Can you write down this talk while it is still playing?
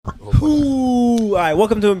All right,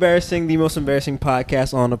 welcome to Embarrassing, the most embarrassing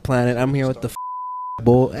podcast on the planet. I'm here with the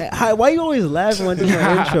bull. Hi, why you always laughing when I do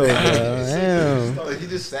my intro, bro? Damn. He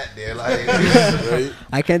just sat there like, right?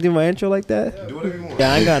 I can't do my intro like that? Do whatever you want.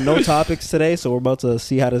 Yeah, I ain't got no topics today, so we're about to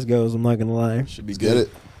see how this goes. I'm not going to lie. Should be Let's good. get it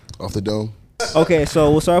off the dome. Okay,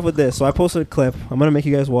 so we'll start off with this. So I posted a clip. I'm going to make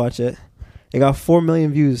you guys watch it. It got 4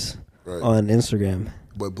 million views on Instagram.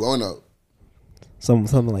 But blowing up.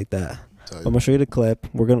 Something like that. I'm gonna show you the clip.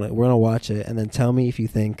 We're gonna watch it and then tell me if you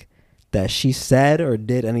think that she said or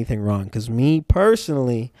did anything wrong. Because me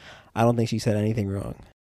personally, I don't think she said anything wrong.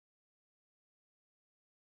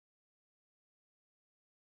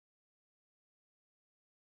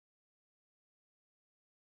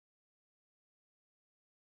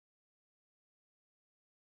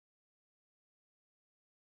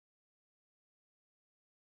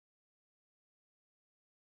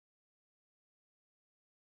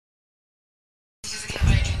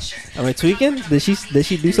 Am I tweaking? Did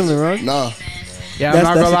she do something wrong? Nah. Yeah, I'm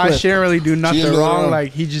not gonna lie, clip. she didn't really do nothing didn't do wrong. wrong.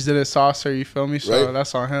 Like, he just did a saucer, you feel me? So Right.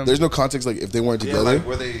 that's on him. There's no context like if they weren't Yeah, together. like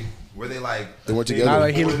were they like They weren't a together. Not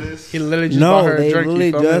like thing he before this? literally just bought No, her a they drink, literally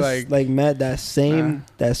you feel me? just like met that same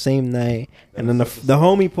night, and then the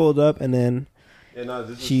homie pulled up, and then Yeah, no,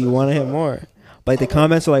 this is she such wanted a- him more. Like the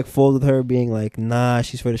comments are like full with her being like, "Nah,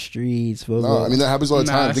 she's for the streets." Blah, No, blah. I mean that happens all the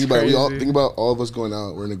Nah, time. it's Think about it. crazy. Think about all of us going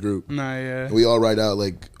out. We're in a group. Nah, yeah. And we all ride out.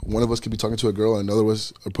 Like one of us could be talking to a girl, and another of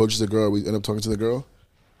us approaches the girl. We end up talking to the girl.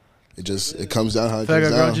 It comes down how it I feel like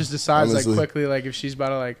comes a girl down. just decides honestly. like quickly, like if she's about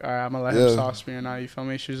to like, all right, I'm gonna let him Yeah. sauce me or not, you feel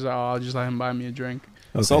me? She's like, oh, I'll just let him buy me a drink.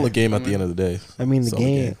 It's all a game at the end of the day. I mean, the It's all a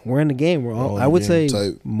game. We're in the game. We're all. All in I the would game. say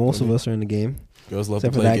Type. most of us are in the game. Girls love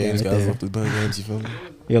Except to for play that guy games. right Guys there. love to play games. You feel me?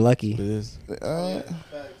 You're lucky. It is. Damn,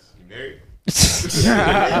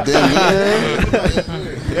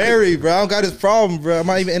 Very, bro. I don't got this problem, bro. I'm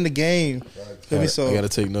not even in the game. Feel me? So I gotta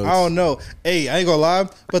take notes. I don't know. Hey, I ain't gonna lie,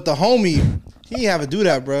 but the homie, he ain't have to do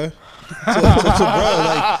that, bro. So, bro,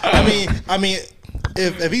 like, I mean,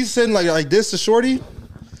 if he's sitting like this to shorty,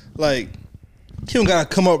 like, he don't gotta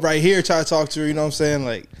come up right here try to talk to her. You know what I'm saying?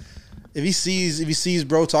 Like, if he sees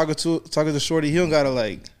bro talking to shorty, he don't gotta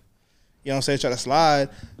like, you know what I'm saying, try to slide.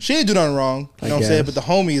 She ain't do nothing wrong. You know what I'm saying? But the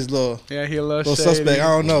homie is little Yeah, he a little shady. suspect. I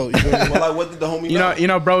don't know. You feel me? Well, like, what did the homie You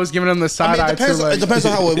know, bro was giving him the I side mean, eye it depends. too. Like, It depends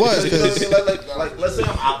on how it was. 'Cause- like, let's say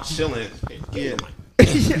I'm out chilling. Yeah.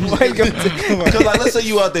 Because, like, let's say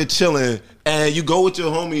you out there chilling and you go with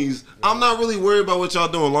your homies. I'm not really worried about what y'all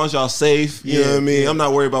doing as long as y'all safe. You know what I mean? I'm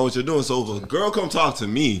not worried about what you're doing. So if a girl come talk to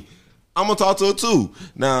me, I'm going to talk to her too.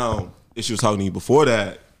 Now, if she was talking to you before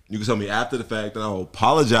that, you can tell me after the fact and I'll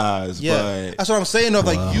apologize. Yeah, But that's what I'm saying. Though,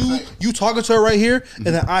 like you talking to her right here, and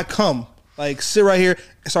then I come, like sit right here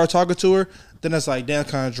and start talking to her. Then it's like damn,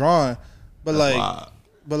 kind of drawn. But wild.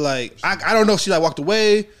 I don't know if she like walked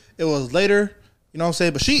away. It was later. You know what I'm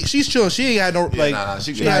saying? But she's chilling. She ain't had no like. nah,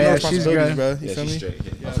 she she had no good. Yeah, she's responsibilities, good. bro. You yeah, feel she's me?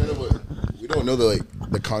 straight. Yeah. I'm saying that, but we don't know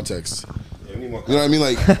the context. Yeah, we need more You know what I mean?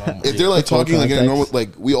 Like, if they're like Full talking like in a normal, context. like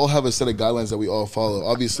we all have a set of guidelines that we all follow.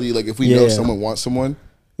 Obviously, like if we know Yeah. someone wants someone,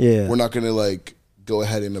 Yeah. we're not gonna like go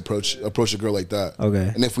ahead and approach a girl like that.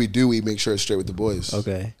 Okay. And if we do, we make sure it's straight with the boys.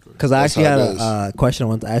 Okay. Because I That's actually how had it a question I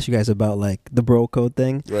wanted to ask you guys about like the bro code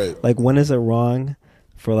thing. Right. Like when is it wrong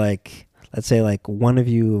for like, let's say like one of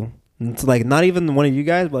you, it's like not even one of you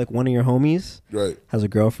guys, but like one of your homies Right. has a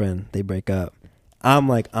girlfriend, they break up. I'm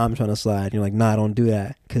trying to slide. And you're like, nah, don't do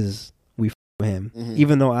that because we with him. Mm-hmm.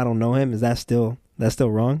 Even though I don't know him, is that still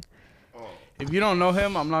wrong? if you don't know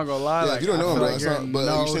him, I'm not gonna lie. Yeah, like, if you don't know I him, feel bro, like it's you're not- in but,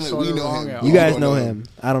 like, you're no saying that sort we of know wrong him. at You all. guys don't know know him.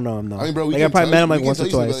 I don't know him though. I mean, bro, we like I can probably tell met you- him like we can once or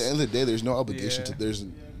tell you, but twice. At the end of the day, there's no obligation. Yeah.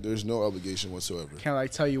 There's no obligation whatsoever. Can't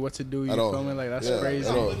like tell you what to do. You At all. feel me? Like that's Yeah, crazy.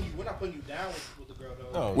 at all. We're not putting you down with the girl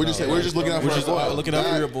though. No, We're just looking out for We're just our boy. looking out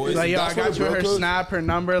for your boys. Like, yo, I That's where got the you bro her code- snap, her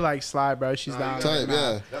number, like slide, bro. She's down. Type,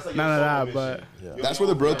 yeah. That's like None of your that, phone but mission. That's where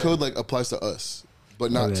the bro code like applies to us,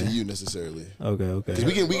 but not to Okay. you necessarily. Okay. Because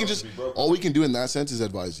we can just all we can do in that sense is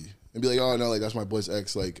advise you and be like, oh no, like that's my boy's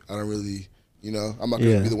ex. Like I don't really, I'm not gonna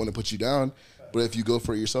Yeah. be the one to put you down. But if you go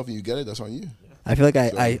for it yourself and you get it, that's on you. I feel like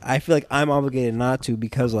I feel like I'm obligated not to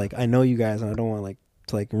because like I know you guys and I don't want like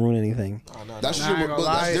to like ruin anything. That's Nah, your, I ain't gonna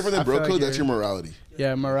but that's lie, different I than bro feel like code. That's your you're- morality.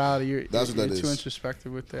 yeah, morality. You're That's what that too is.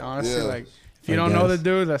 introspective with it. Honestly, Yeah. like if you I don't know the guess.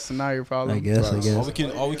 dude, that's not your problem. I guess. Facts.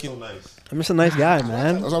 all we can. Nice. I'm just a nice guy,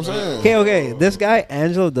 man. That's what I'm saying. Okay. This guy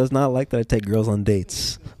Angelo does not like that I take girls on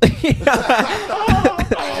dates. Yo,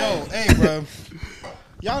 hey, bro.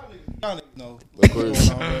 Y'all niggas know what's going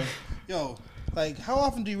on, bro. Yo, like, how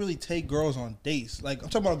often do you really take girls on dates? Like, I'm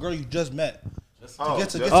talking about a girl you just met. Oh, Get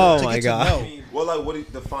to my get God. to know. Well, like, what do you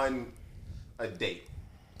define a date?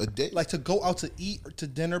 A date, Like to go out to eat or to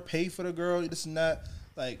dinner, pay for the girl, this and that.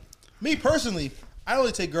 Like, Me personally, I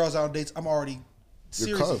only take girls out on dates I'm already You're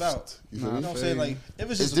serious cuffed. about. You feel You me? know what I'm saying? Like, if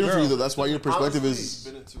it's It's just a different for you girl, though. That's why your perspective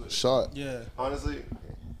Honestly, is shot. yeah.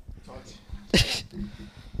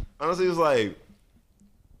 Honestly, it's like,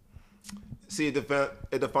 see, it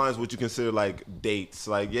defines what you consider like dates.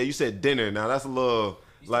 Like, yeah, you said dinner. Now that's a little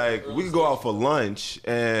like we could go out for lunch,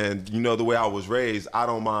 and you know the way I was raised, I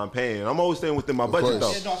don't mind paying. I'm always staying within my budget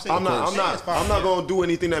though. course. Yeah, no, I'm saying I'm not. of course. It's fine, I'm not yeah. gonna do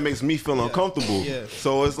anything that makes me feel uncomfortable. Yeah.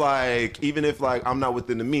 So it's like even if like I'm not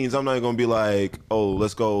within the means, I'm not gonna be like, oh,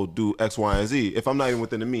 let's go do X, Y, and Z. If I'm not even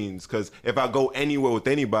within the means, because if I go anywhere with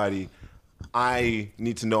anybody, I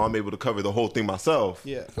need to know I'm able to cover the whole thing myself.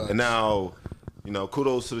 Yeah. And now, you know,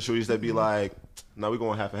 kudos to the shorties that be like, now we're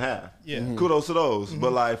going half and half. Yeah. Kudos to those.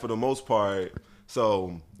 But like for the most part,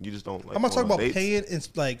 so you just don't like. I'm not talking going on about dates. paying.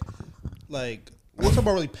 It's like I'm not talking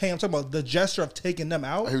about really paying. I'm talking about the gesture of taking them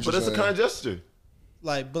out. I hear what But you're it's a saying. kind gesture.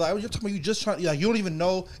 Like, but like, you're talking about you just trying. Like, you don't even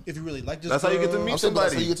know if you really like this. That's how you get to girl. meet I'm saying, but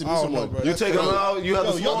that's how somebody. you get to meet I don't know, someone. bro. You That's take them crazy. out. You have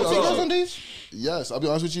Yo, the y'all small take girls on talk. dates? Yes, I'll be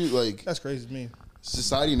honest with you. Like That's crazy to me.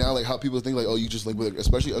 society now, like how people think, like, oh, you just link with,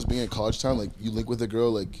 especially us being in college town, like you link with a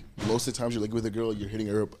girl, like most of the times you link with a girl, you're hitting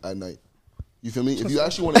her up at night. You feel me? If you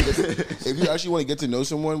actually want to get to know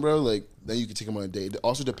someone, bro, like then you can take them on a date. It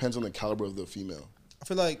also depends on the caliber of the female, I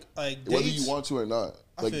feel like whether dates, you want to or not.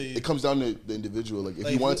 I Like feel you. it comes down to the individual. Like if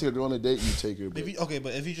Like, you if want you- to take a girl on a date, you take her. But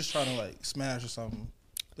but if you're just trying to like smash or something,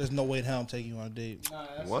 there's no way in hell I'm taking you on a date.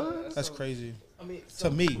 What? That's crazy. I mean, to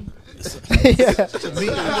me,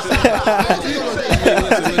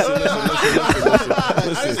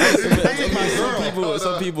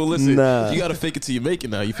 Some people listen. Nah. You gotta fake it till you make it.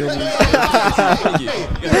 Now you feel me? You gotta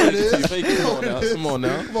fake it till you make it. Come on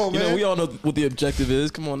now. Come on, You know man. we all know what the objective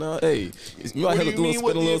is. Come on now. Hey, you might What have do a you little mean spin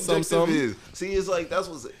what a the little something, objective something. is? See, it's like that's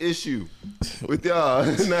what's the issue with y'all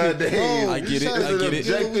nowadays. I get it. It's I an get it.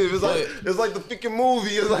 objective. It's like the freaking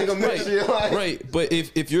movie. It's like a mixture. Like, Right, but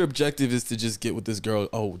if your objective is to just get with this girl,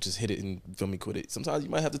 oh, just hit it and feel me, quit it. Sometimes you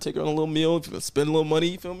might have to take her on a little meal, spend a little money.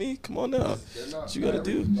 You feel me? Come on now, what you gotta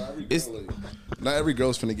do? It's not every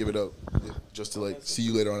girl's finna give it up just to like see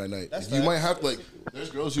you later on at night. You might have like there's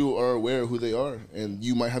girls who are aware of who they are, and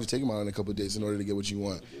you might have to take them out on a couple of dates in order to get what you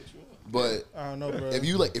want. But I don't know, bro. if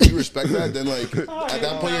you respect that, then like at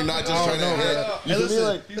that point you're not just trying to hit. You Hey, feel me?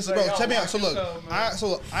 Like listen, bro. Check me out. So look, I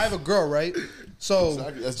have a girl, right? So,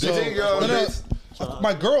 Exactly. That's so different. Take a girl on dates?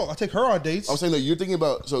 my girl, I take her on dates. I'm saying that you're thinking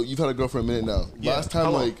about. So you've had a girl for a minute now. Yeah. Last time,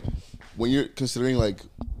 How long? like when you're considering like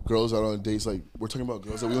girls out on dates, like we're talking about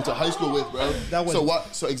girls that we went to high school with, bro. That was- so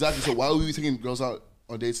what? So exactly. So why would we be taking girls out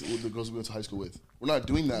on dates with the girls we went to high school with? We're not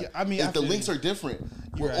doing that. Yeah, I mean, Like, I the feel links you. are different.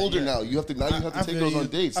 You're We're right, older yeah. now. You have to take I girls feel on you.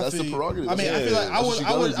 dates. I That's feel the you. prerogative. I mean, I feel like That's what you I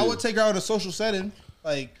gotta would do. take her out in a social setting,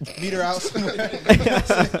 like meet her out somewhere.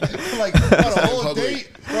 Like on a whole Public. date,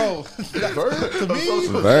 bro. Bird? To me,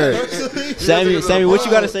 Bird. personally, Sammy, what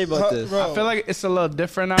you got to say about this? bro. I feel like it's a little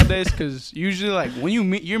different nowadays because usually, like, when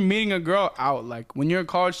you're meeting a girl out, like, when you're in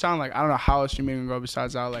college town, like, I don't know how else you're meeting a girl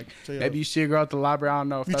besides out. Like, So, yeah. maybe you see a girl at the library. I don't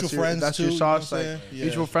know if Mutual that's your, friends, that's too, your you know what sauce. I'm Like, saying? Yeah.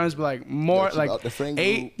 mutual friends, but, like, more, keep like, out the friend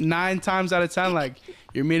 8, 9 times out of 10, like,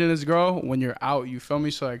 you're meeting this girl when you're out. You feel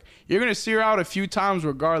me? So, like, you're going to see her out a few times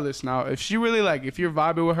regardless. Now, if she really, like, if you're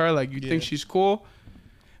vibing with her, like, you think she's cool,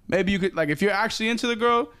 maybe you could, like, if you're actually into the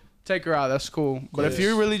girl, take her out. That's cool. But if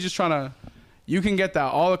you're really just trying to, you can get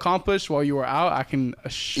that all accomplished while you were out. I can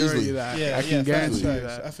assure Easily. you that. Yeah, I can guarantee facts, you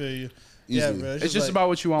facts. that. I feel you. Yeah, Easily. bro. It's just like- about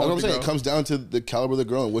what you want That's what I'm with the saying. girl. It comes down to the caliber of the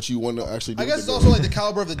girl and what you want to actually do. I guess with it's the also girl. like the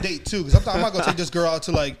caliber of the date too, because I'm not gonna take this girl out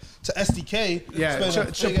to SDK. Yeah, spend a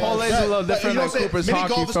big Chipotle's ass- a little Like, different you know than what I'm saying? Cooper's Mini Hawk,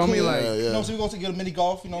 golf you is feel me? cool. Like, Yeah, You know what I'm saying? We go to get a mini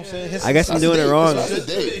golf. You know what I'm saying? I guess I'm That's a doing it date. wrong. That's a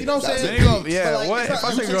date. You know what I'm That's a saying? Mini golf, date. yeah. But, like, What it's if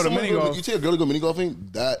not- I take a girl to mini golf? You take a girl to go mini golfing,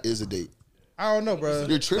 that is a date. I don't know, bro.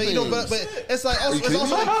 You're But, you know, tripping. but it's like also, it's kidding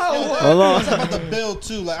also me? like, Hold on. it's about the bill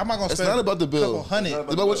too. Like I'm not gonna It's spend not about the bill. couple hundred.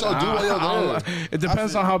 It's about what y'all do while y'all there. It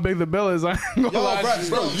depends on how big the bill is. I ain't gonna Yo, lie bro, to you.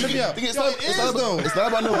 bro, You check me can, out. it's Yo, not, it it's is not though. about, it's not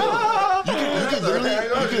about no bill. You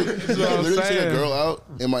can literally take a saying. girl out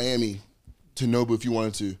in Miami to Nobu if you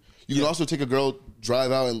wanted to. You can also take a girl,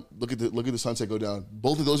 drive out and look at the sunset go down.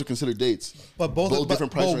 Both of those are considered dates. But both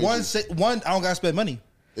different price but ranges. one, I don't gotta spend money.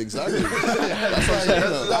 Exactly. That's what I'm saying.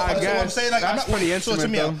 though. That's what I'm guess. saying. Like, I'm That's not, pretty so to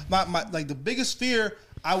intimate, me, my like the biggest fear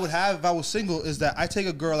I would have if I was single is that I take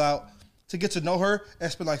a girl out to get to know her and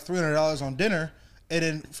spend like $300 on dinner, and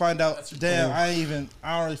then find out, damn, I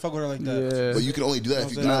don't really fuck with her like that. Yeah. But you can only do that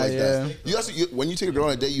if you do it Nah, like yeah. that. You also, when you take a girl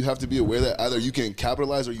on a date, you have to be aware that either you can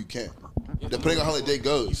capitalize or you can't. depending on how the date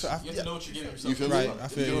goes. You have to know what you're getting yourself. You feel me? Right, I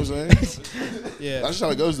feel you know you. what I'm saying? Yeah. That's just how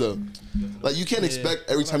it goes, though. Like, you can't expect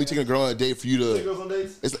every time you take a girl on a date for you to.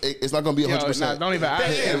 It's not gonna be 100%. Nah, don't even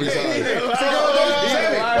ask. Every time.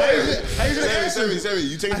 Sammy,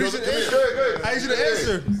 you taking girls? I need you to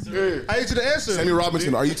answer. I need you to answer. Sammy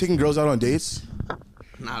Robinson, are you taking girls out on dates?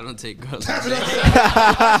 Nah, I don't take girls. Come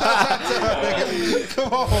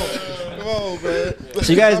on, man.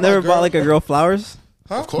 So you guys never bought like a girl flowers?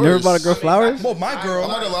 Of You course. never bought a girl flowers? Well, my girl. I'm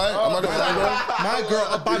not gonna lie. I'm not gonna lie, bro. My girl,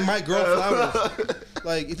 I buy my girl flowers.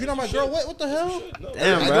 Like, if you're not my girl, what the hell?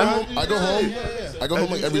 Damn, bro. I go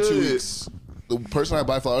home like every 2 weeks. The person I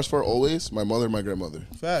buy flowers for always my mother and my grandmother.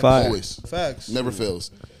 Facts. Fire. Always. Facts. Never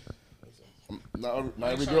fails. Not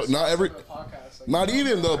every girl. Not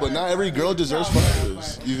even though, but not every girl deserves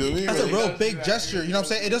flowers. You feel me? That's a real big gesture. You know what I'm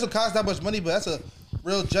saying? It doesn't cost that much money, but that's a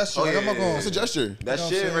real gesture. Like, I'm not going. It's a gesture, That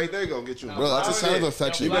shit right there gonna get you. bro. That's a sign of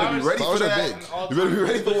affection. You better be ready for Flowers are that. big. You better be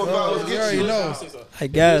ready for what flowers You get already you. know. I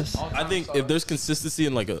guess. I think if there's consistency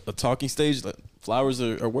in like a talking stage, like, flowers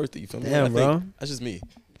are worth it. You feel me? Damn, I think bro. That's just me.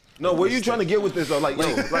 No, where you trying to get with this though? Like, yo,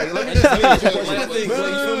 like let me just ask you a question. I think,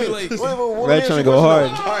 like, you feel me? Like, Red trying to go hard.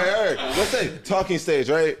 All right. Let's say talking stage,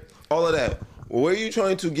 right? All of that. Where are you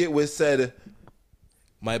trying to get with said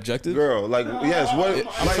my objective. girl? Like, yes. What?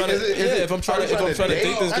 I'm like, trying to, if I'm trying to date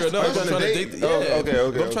this girl, no, if I'm trying to date, yeah. Okay.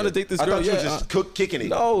 If I'm trying to date this girl, I thought you yeah. were just kicking it.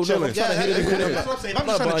 No, if I'm Chilling. trying to hit it and quit That's what I'm saying. I'm I'm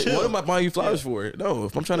just not trying to buying, what chill. am I buying you flowers for? No,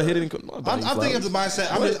 if I'm trying to hit it and quit, I'm thinking of the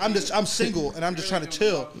mindset. I'm single and I'm just trying to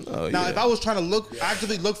chill. Oh, Now, yeah. if I was trying to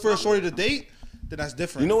actively look for a shorty to date, then that's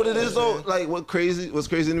different. You know what it is though? Like what's crazy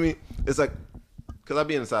to me? It's like, cause I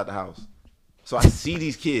be inside the house. So I see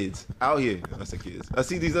these kids out here. I say kids. I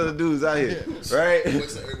see these other dudes out here, right?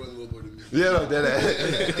 Yeah, no, that.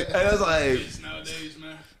 And it's like Nowadays,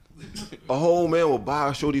 man. a whole man will buy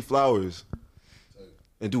a shorty flowers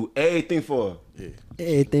and do everything for her.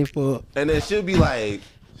 Anything for And then she'll be like,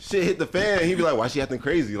 shit hit the fan. And he'd be like, why she acting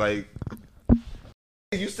crazy? Like,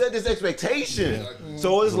 you set this expectation.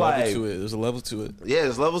 So it's There's a level like, to it. There's a level to it. yeah,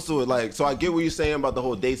 there's levels to it. Like, so I get what you're saying about the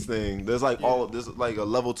whole dates thing. There's like there's like a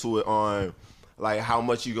level to it on like how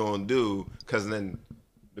much you gonna do. Cause then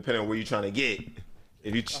depending on where you're trying to get,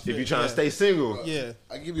 if you trying to stay single, Yeah.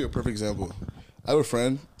 I can give you a perfect example. I have a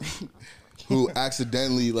friend who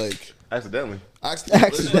accidentally like accidentally. let's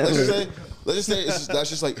just say that's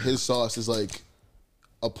just like his sauce is like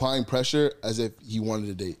applying pressure as if he wanted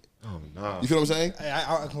a date. Oh no. You feel what I'm saying?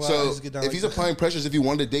 I So just get down if like he's that. applying pressure as if he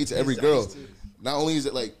wanted to date to every girl, not only is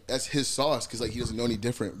it like that's his sauce because like he doesn't know any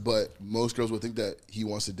different, but most girls would think that he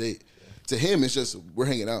wants to date. To him, it's just we're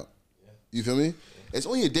hanging out. You feel me? It's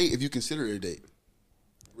only a date if you consider it a date.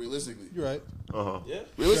 Realistically, You're right.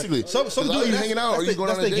 realistically, Some Cause are dudes you hanging out or are you going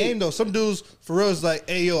that's on a the date? game though. Some dudes for real is like,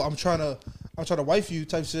 hey yo, I'm trying to wife you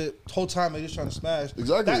type shit. The whole time they just trying to smash.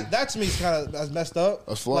 Exactly. That to me is kind of that's messed up.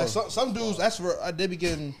 That's flawed. Like some dudes, that's where they be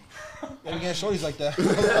getting shorties like that.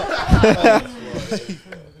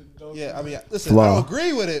 Yeah, I mean, listen, I don't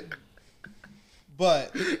agree with it,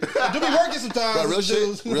 but do be working sometimes. But real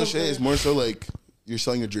dudes. shit is more so like you're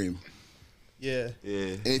selling a dream, Yeah.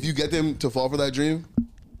 Yeah. and if you get them to fall for that dream,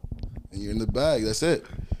 and you're in the bag, that's it.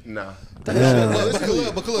 Nah. But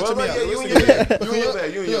Khalil, check me out. You in your bag. You in your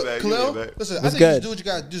bag. You in your bag. You in your Khalil, bag. listen, I What's think good? you just do what you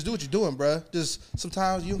got. Just do what you're doing, bruh. Just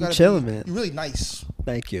sometimes you gotta chilling, be, man. You're really nice.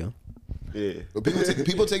 Thank you. Yeah. But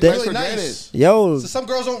people take They're nice for really granted. nice. Yo, So some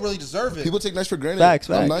girls don't really deserve it. People take nice for granted. Facts,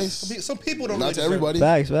 I'm facts. nice. Some people don't. Not really to deserve everybody.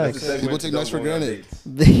 facts, That's facts. the segment People take you nice for don't go on granted.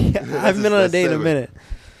 dates. I haven't been on a date in a seven. minute. It.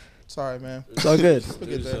 Sorry, man. It's all good.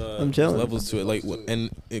 There's, I'm chilling. there's levels to it, like, and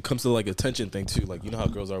it comes to like attention thing too. Like, you know how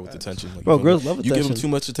girls are with attention. Like, Bro, you feel girls me? love You give them attention. too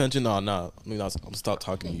much attention, nah. I mean, I'm gonna stop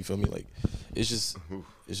talking to you. You feel me? Like, it's just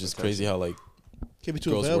crazy how like Can't be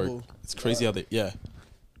too girls available. work. It's crazy how they,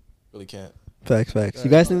 really can't. Facts.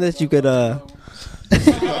 You guys think that you could You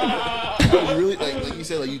really like you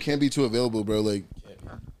said, like you can't be too available, bro. Like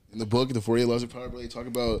in the book, the 48 Laws of Power, bro, they talk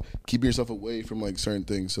about keeping yourself away from like certain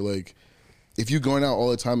things. So like, if you're going out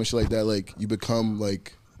all the time and shit like that, like you become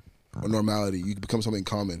like a normality. You become something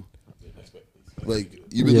common. Like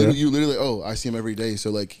you literally like, oh, I see him every day,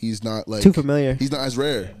 so like he's not like too familiar. He's not as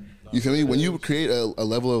rare. You feel me? When you create a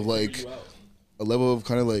level of like a level of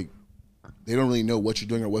kind of like they don't really know what you're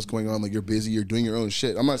doing or what's going on. Like you're busy, you're doing your own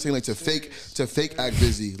shit. I'm not saying like to fake act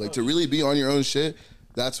busy. Like to really be on your own shit.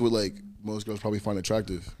 That's what like most girls probably find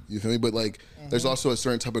attractive. You feel me? But like there's also a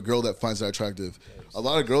certain type of girl that finds that attractive. A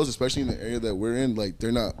lot of girls, especially in the area that we're in, like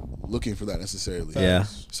they're not looking for that necessarily. Yeah.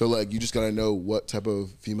 So like you just gotta know what type of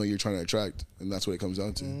female you're trying to attract, and that's what it comes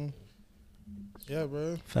down to. Yeah,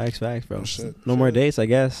 bro. Facts, bro. Oh, shit. No more dates, I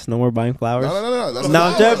guess. No more buying flowers. No. That's No,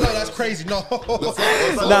 I'm joking. No, that's crazy. No. No,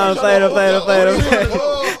 I'm playing.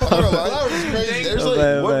 Flowers is crazy. There's I'm like,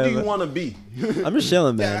 playing, What I'm do you playing. want to be? I'm just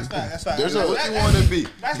chilling, Yeah, man. that's fact. There's What do you want to be?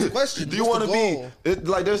 That's the question. Do you What's want the to goal? be?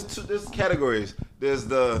 Like, there's categories. There's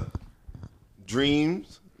the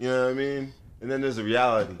dreams. You know what I mean? And then there's the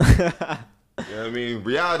reality. You know what I mean?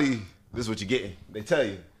 Reality. This is what you're getting. They tell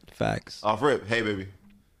you Facts. off rip. Hey, baby,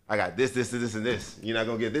 I got this, and this. You're not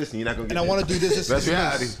gonna get this, and you're not gonna get. And I want to do this. That's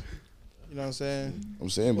reality. You know what I'm saying? I'm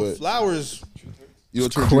saying, but Flowers. you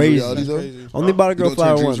don't turn crazy. dreams reality though. Crazy. Only bought a You girl don't turn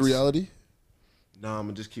flower dreams once. to reality. Nah, I'm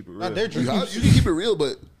gonna just keep it real. Not their You dreams. can keep it real,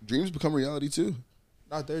 but dreams become reality too.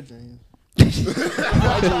 Not their dreams. My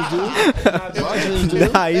dreams do.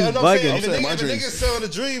 Nah, he's Yeah, no, I'm saying, bugging. if a saying my nigga- if a dreams. nigga's selling a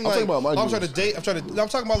dream, I'm like, talking about my I'm trying to dreams. date. I'm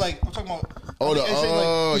talking about. Oh, and saying,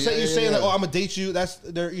 like, yeah, you're saying like, yeah. oh, I'm gonna date you. That's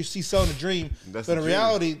there. You see, selling a dream. That's but the in dream.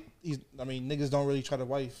 reality, niggas don't really try to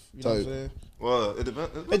wife. You know what I'm Tight. saying? Well, it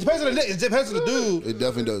depends. It depends on the nigga. It depends on the dude. It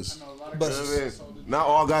definitely does. But Not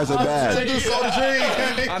all guys are bad. dude sold a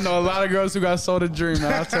dream. I know a lot of girls who got sold a dream,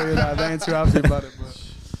 man. I'll tell you that. They ain't too happy about it, but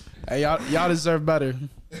hey, y'all deserve better.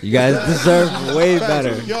 You guys deserve way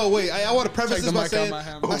better. Yo, wait. I want to preface Take this the by mic out saying my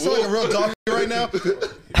hand. I sound like a real dog right now.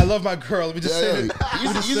 I love my girl. Let me just say it.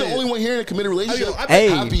 He's the only one here in a committed relationship. I'm Hey.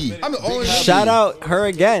 happy. I'm the Big only. happy. Shout out her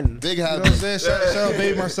again. Big You know happy. what I'm saying? Shout out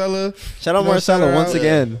baby Marcella. Shout out You know, Marcella shout once out.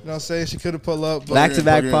 again. You know what I'm saying? She could have pulled up. But Back to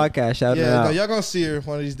back Plug podcast. Shout her yeah, no, out. y'all gonna see her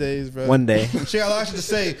one of these days, bro. One day. She got a lot to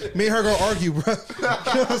say. Me and her gonna argue, bro. You know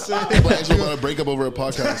what I'm saying? But Angela about to break up over a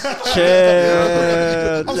podcast.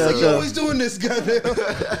 Chill. I'm chill, like, you chill. always doing this, goddamn.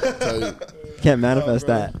 Tell you. Can't manifest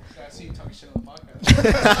bro. that.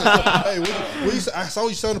 Hey, what you say? I saw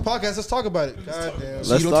you say on the podcast. Let's talk about it. Goddamn. Let's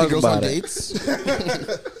You don't talk take girls on about it. dates?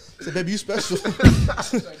 Say, baby, you special.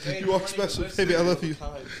 You are special, baby. I love you.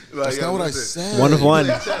 That's not what I said. One of one.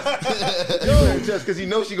 Just because you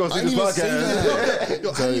know she gonna I see didn't this even say podcast. that.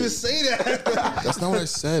 Yo, I didn't even say that. That's not what I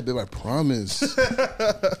said, babe. I promise. You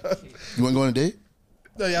want to go on a date?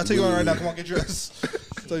 No, yeah, I'll take you on right now. Come on, get dressed.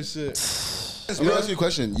 Type shit. Let me ask you a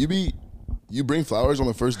question. You bring flowers on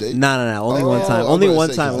the first date? No. Only Oh, one time. I'm Only about to one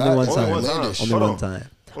say, time. 'cause Only one that- time. only one time. Only Hold one on. time.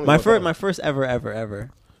 Only My one first. time. My first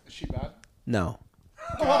ever. Is she bad? No.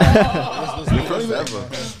 Ever.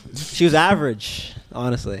 She was average.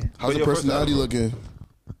 Honestly. How's But the your personality looking?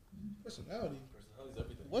 Personality.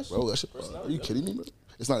 What's Bro, that shit, are you kidding me, bro?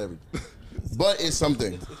 It's not everything. But it's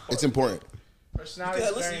something. It's important. Personality.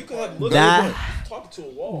 is very important. That. Talk to a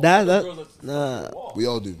wall. That. Nah. We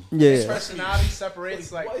all do. Yeah. Personality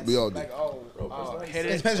separates like We all do. hit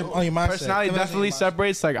It it. depends on your mindset. Personality Depends on definitely your mindset.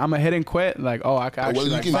 separates. Like I'm a hit and quit. Like I could whether actually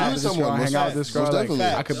you like can vibe be with with this girl, someone, hang out with most this girl. Like definitely.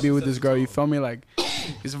 I could be with this girl. You feel me? Like,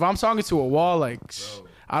 because if I'm talking to a wall, like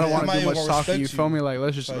I don't Yeah, want I to do might much even talking. You respect feel you. me? Like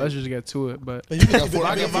let's just get to it. But But you can, Got four-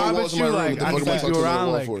 I I can got four vibe walls with in my you. room. Like What the I fuck can am I keep talking you to the around.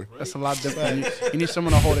 wall Like for? that's a lot different. You need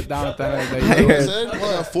someone to hold it down at that. I Like, said, I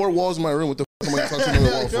got 4 walls in my room. What the fuck am I talking to the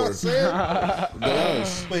wall You know what I'm for? saying?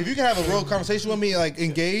 Yes. But if you can have a real conversation with me, like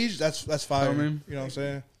engaged, that's fire. Feel me? You know what I'm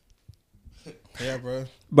saying? Yeah, bro.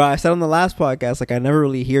 But I said on the last podcast, like I never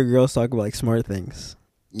really hear girls talk about like smart things.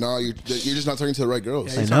 No, you're just not talking to the right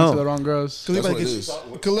girls. I talking know. to the wrong girls. Cause That's you what better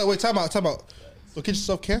it get is. wait, time out. Look, get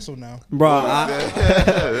yourself canceled now. Bro,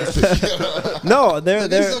 no, they're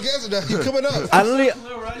Get yourself canceled now. You coming up? I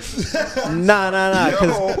literally, nah.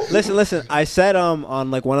 Cause listen. I said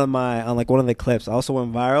on like one of the clips. I also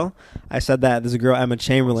went viral. I said that there's a girl Emma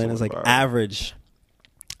Chamberlain is like average,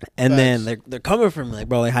 and then they're coming from me like,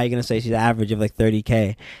 bro, like how you gonna say she's average of like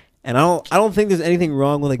 30K? And I don't think there's anything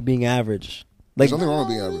wrong with like being average. Like There's nothing wrong with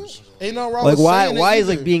being average. Ain't no wrong. like with why saying it why is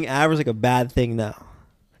either. like being average like a bad thing now?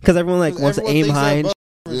 Because everyone like wants to Everyone aim thinks high. they're And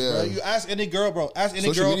above Yeah. average, bro. You ask any girl, bro. Ask any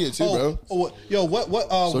Social girl. media too, bro. Yo, what?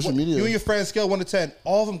 Social media. You and your friends scale 1 to 10.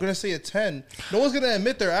 All of them gonna say a 10. No one's gonna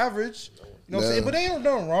admit they're average. You know what I'm Yeah. saying? But they ain't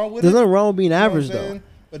nothing wrong with There's it. nothing wrong with being You know what I'm average though. saying?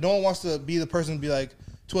 But no one wants to be the person to be like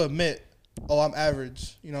to admit, oh, I'm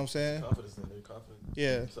average. You know what I'm saying?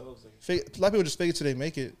 Yeah. Fake, a lot of people just fake it till they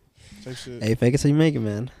make it. Type shit. Hey, fake it till you make it,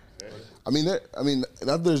 man.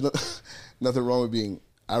 There's nothing wrong with being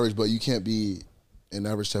average, but you can't be an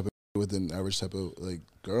average type of with an average type of like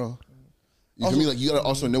girl. You Also- feel me? Like you gotta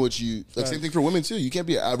also know what you like. Same thing for women too. You can't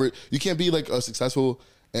be average. You can't be like a successful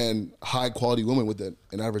and high quality woman with an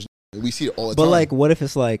average. We see it all the But time. like, what if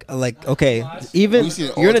it's like okay, even We see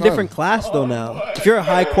it all you're in a the time. different class though now. If you're a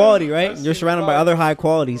high quality, right? You're surrounded by other high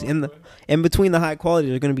qualities. In between the high quality,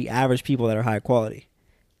 there's going to be average people that are high quality.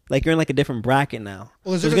 Like you're in like a different bracket now.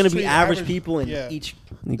 Well, there's going to be between average people in yeah. each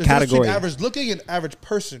There's a difference between category. average looking and average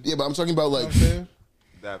person. yeah, but I'm talking about You know like what I'm saying?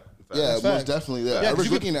 That Yeah, That's most facts. definitely. Yeah, 'cause average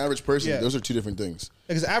you looking and average person, Yeah. those are two different things.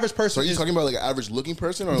 Because the average So person are you is talking about like an average looking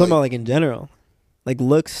person, or I'm talking like, about like in general, like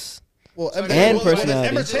looks. well, And personality.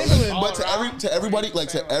 Emma Chamberlain, but to everybody, like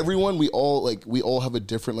to everyone, we all have a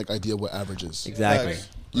different like idea of what average is. Exactly. Facts.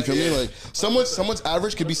 You feel me? Like someone's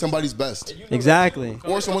average could be somebody's best, Exactly.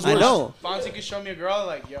 or someone's I worst. know, Fonzie could show me a girl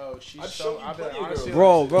like, yo, she's so. I'll be like, honestly,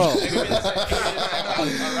 bro. around though. You feel me?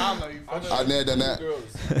 I've never done that.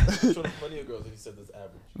 Plenty of girls. He said that's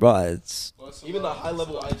average. Bro, it's Even the high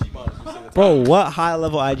level IG models. You say that's bro. What high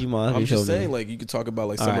level IG model have I'm you showed just saying, me? like you could talk about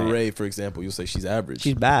like All Summer right. Rae, for example. You'll say she's average,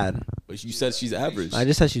 She's bad. but you said she's average. I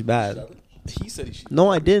just said she's bad. He said she. No,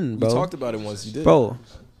 I didn't, You bro. talked about it once. You did, Bro,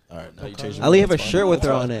 All right, now you changed. I only have a shirt with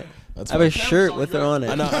her on it. That's I have a fine. shirt with her on it.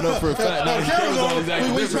 I know for a fact. No, his camera's on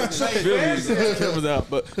exactly different. His camera's out,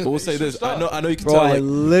 but we'll say this. I know you can Bro, tell. I Like,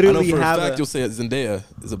 literally I know for have a fact a- you'll say Zendaya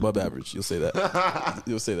is above average. You'll say that.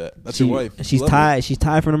 You'll say that. That's your wife. She's Love her. tied. She's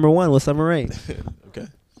tied for number 1 with Summer Rae. Okay,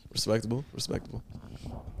 respectable.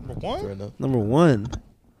 Number one? Fair enough. Number 1.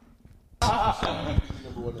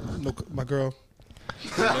 No, my girl.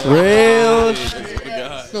 Real, real,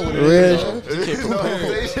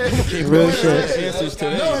 real shit. Answers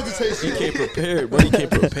today. He came prepared, bro. He came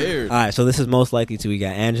prepared. All right, so this is most likely to. We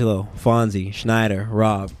got Angelo, Fonzie, Schneider,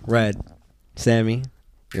 Rob, Red, Sammy,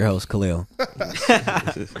 your host Khalil. All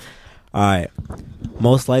right,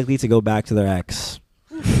 most likely to go back to their ex.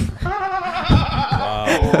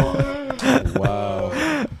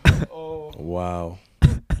 Wow.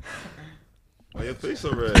 Why your face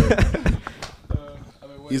so red?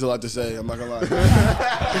 He's a lot to say. I'm not gonna lie.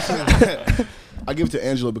 I give it to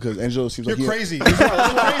Angelo because Angelo seems You're like crazy. You're crazy.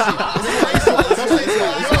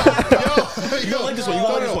 You don't like this one. You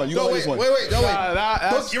don't like this one. You don't like this one. Wait.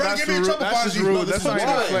 That's You're gonna get me in rude. trouble, That's just Fonzie. rude. No, That's this not is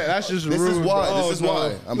even why. play. That's just rude. This is why. bro. This is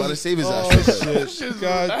why. I'm about to save his ass. That's just,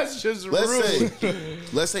 God. that's just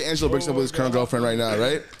Let's say Angelo breaks up with his current girlfriend right now,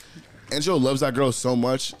 right? Angelo loves that girl so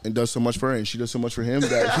much and does so much for her, and she does so much for him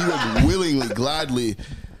that he would willingly, gladly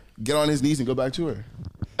get on his knees and go back to her.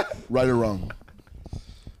 Right or wrong?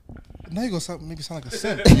 Now you're gonna make it sound like a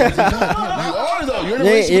simp. You are though. You're in a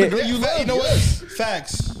relationship with a girl you love. You know what? Yes.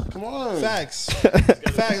 Facts. Come on. Facts. You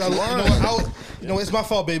know what? It's my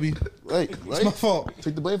fault, baby. Right. It's my fault.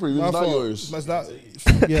 Take the blame for it. It's My not fault. yours. That's not.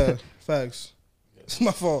 Yeah. Facts. It's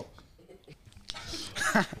my fault.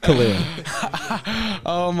 Khalil.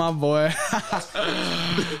 Oh my boy.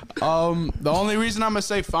 The only reason I'm gonna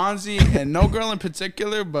say Fonzie and no girl in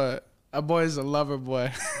particular, but that boy is a lover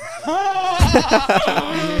boy.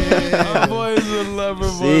 That boy is a lover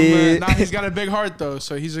boy, See? man. Nah, he's got a big heart though,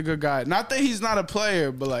 so he's a good guy. Not that he's not a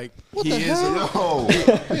player, but like he is. Yo,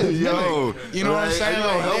 You know what I'm saying?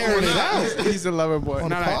 Like, he's a lover boy. On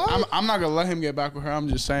Nah, the pod? I'm not gonna let him get back with her. I'm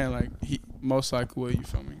just saying, like, he most likely will. You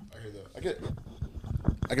feel me?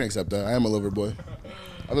 I can accept that. I am a lover boy.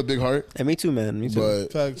 I have a big heart, And me too, man. Me too.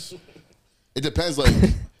 but Facts. it depends. Like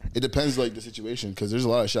the situation, because there's a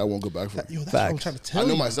lot of shit I won't go back for. Yo, that's what I'm Facts. trying to I tell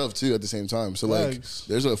know you. myself too at the same time. So like, Facts.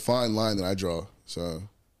 there's a fine line that I draw. So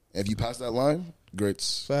if you pass that line,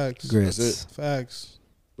 grits. Facts. Grits. That's it. Facts.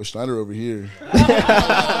 But Schneider over here. I'm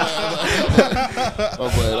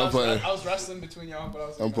playing. I was wrestling between y'all, but I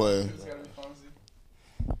was I'm playing. it's gotta be Fonzie.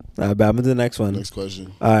 All right, but I'm gonna do the next one. Next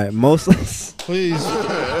question. All right, most Please.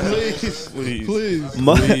 Please.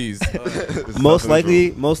 mo- Please.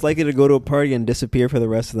 most likely to go to a party and disappear for the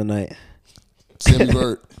rest of the night. Sammy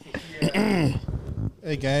Vert.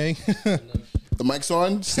 Hey, gang. The mic's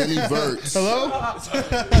on. Sammy Vert. Hello?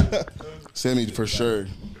 Sammy for sure.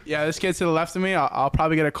 Yeah, this kid to the left of me, I'll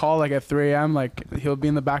probably get a call like at 3 a.m. Like he'll be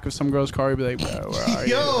in the back of some girl's car. He'll be like, "Bro, where are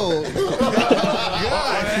you?" Yo.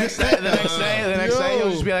 The next day,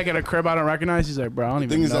 he'll just be like at a crib I don't recognize. He's like, "Bro, I don't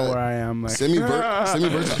Thing even is know that where I am." Like, Sammy Vert's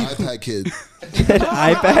an iPad kid.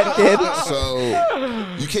 iPad kid. So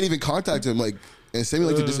you can't even contact him. Like, and Sammy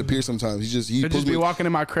like to disappear sometimes. He he'll pulls just be walking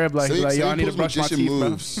in my crib like, Sammy, "Yo, I Sammy need to pulls brush my magician teeth, bro."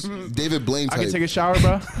 moves. David Blaine I type. can take a shower,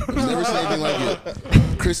 bro. Never seen anything like it.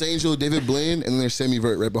 Chris Angel, David Blaine, and then there's Sammy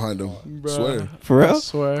Vert right behind him. Swear. For I real?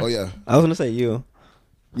 swear. Oh yeah. I was gonna say you.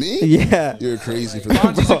 Me? Yeah. You're crazy for that.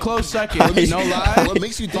 Fonzie's a close second. No lie. What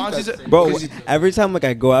makes you think Fonzie's that? a- Bro, Because every time like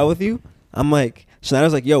I go out with you, I'm like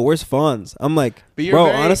Schneider's like, yo, where's Fonz? I'm like, But you're bro,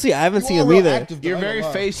 very- honestly, I haven't You seen are him real either. active, though, You're I ain't very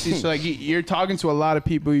gonna lie. facey, so like you're talking to a lot of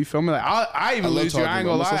people. You feel me? Like I even I love lose you. I ain't talking.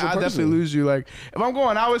 gonna I'm a lie. social I definitely person. lose you. Like if I'm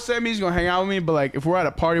going out with Sammy, he's gonna hang out with me. But like if we're at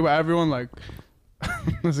a party with everyone, like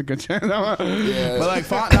there's a good chance. But like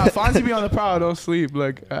Fonzie be on the prowl. Don't sleep.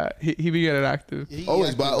 Like he be getting active.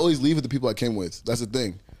 Always, but I always leave with the people I came with. That's the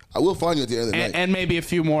thing. I will find you at the end of the night. And maybe a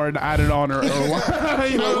few more added on or you know I what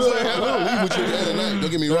I'm will, saying? I will leave with you at the end of the night.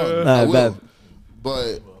 Don't get me wrong. Nah, I will. bet.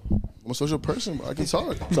 But I'm a social person. Bro. I can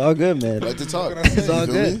talk. It's all good, man. I like to talk. It's all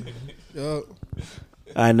You feel good. me? Yo,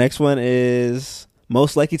 All right, next one is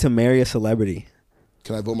most likely to marry a celebrity.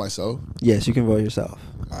 Can I vote myself? Yes, you can vote yourself.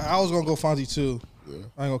 I was gonna go Fonzie too. Yeah.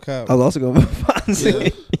 I ain't gonna cap. I was also going to vote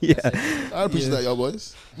Fonzie. Yeah. I appreciate Yeah. that, y'all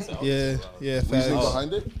boys. Yeah, Reasoning facts.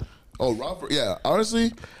 behind it? Oh, Rob. Yeah,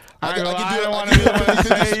 honestly, I could don't do want it. to be the one to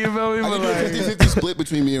say, you feel me? I But can do a like, 50-50 split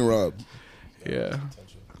between me and Rob. yeah.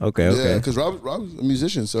 Okay, Yeah, okay. because Rob's a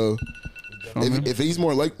musician, so if he's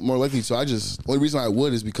more likely, so only reason I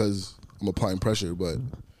would is because I'm applying pressure, but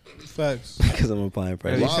Facts. Because I'm applying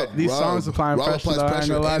pressure. Yeah, these songs applying Rob pressure, applies though, I ain't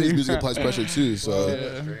pressure, gonna lie and to his you. music applies pressure too, so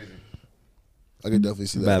Yeah. I could definitely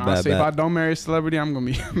see that. Bad, bad, Honestly, if I bad. don't marry a celebrity, I'm gonna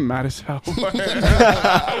be mad as hell.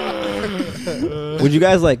 Would you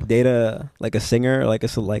guys like date a singer, like a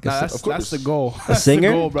That's the goal. A singer? That's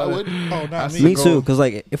the goal, I brother. would. Oh, not That's me. me goal. too? Because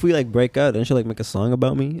like if we like break up, then she'll like make a song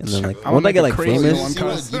about me, and then like I'm once gonna I get make like a crazy You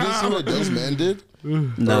famous, didn't see what Adele's man did?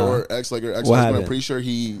 no. Or her ex, like her ex What husband. I'm happened? pretty sure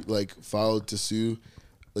he like filed to sue,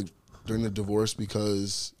 like during the divorce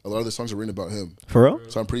because a lot of the songs are written about him. For real?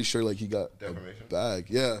 So I'm pretty sure like he got a bag.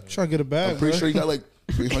 Yeah, Trying to get a bag. I'm pretty bro. sure he got like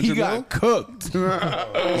 300 He mil. got cooked. Is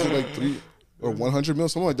it like 3 or 100 mil,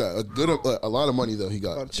 something like that? A lot of money though he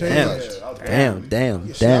got. Damn. Damn.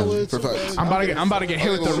 For facts. I'm about to get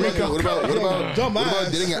hit with the Rico. What about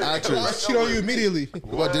Dumbass. dating an I actress? cheat on you immediately.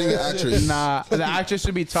 What about dating an actress? Nah, the actress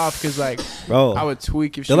should be tough because like Bro, I would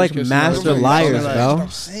tweak if she they're like was kissing master another liars, girl. bro. I'm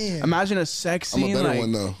saying. Imagine a sex I'm a scene better like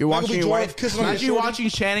one, though. you're Michael watching B. your Jordan wife. kissing on your Imagine you shorty. watching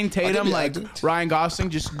Channing could Tatum be like active. Ryan Gosling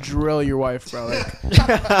just drill your wife, bro. Like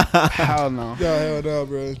hell no. Yo, hell no,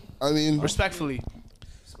 bro. I mean, Respectfully,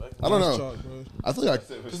 I don't know. Talk, bro. I feel like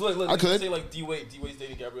I could. say like D-Wade's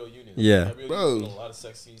dating Gabrielle Union. Yeah. Gabrielle Bro. Union's doing a lot of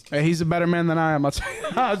sex scenes. hey, he's a better man than I am. I'll tell you.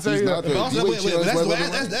 He's not But though. also, D-Wade wait, cheated on his that's wife,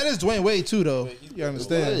 Dwayne, that is Dwayne Wade too, though. You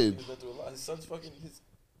understand? Wade. He's not doing a lot. His son's fucking.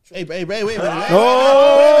 Hey, wait. Hold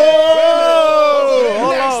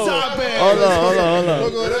on.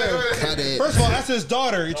 Don't go there. Cut it. First of all, that's his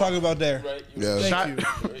daughter you're talking about there. Right. Yeah. Thank you.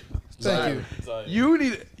 Thank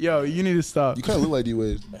you. You need to stop. You kind of look like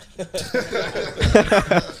D-Wade.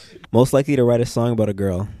 Most likely to write a song about a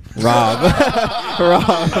girl. Rob. Give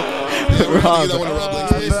that one to Rob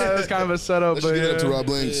Blanks, please. That's kind of a setup, Let's but give it up to yeah. Rob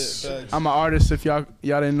Blanks. I'm an artist. If y'all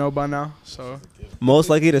didn't know by now, so Most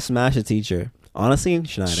likely to smash a teacher. Honestly,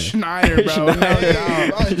 Schneider. Schneider, bro. No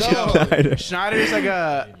doubt. Schneider. Schneider's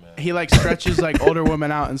like he like stretches like older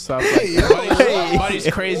women out and stuff. Like, but he's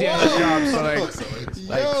crazy at his job, so like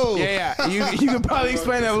Yo. yeah. You could probably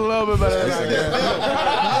explain that a little bit better than I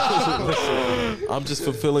can. I'm just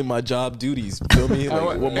fulfilling my job duties. Feel me?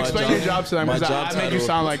 Like, what my Explain your job to them my because job I made you title-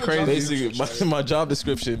 sound like crazy. Basically, my job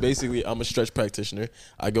description. Basically, I'm a stretch practitioner.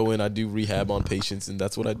 I go in, I do rehab on patients, and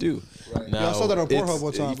that's what I do. Now, I saw that on it's- Pornhub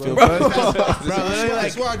one time, you bro. feel Bro, me? literally, I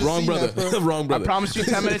like, swear I just Wrong seen brother. that, bro. Wrong I brother. promised you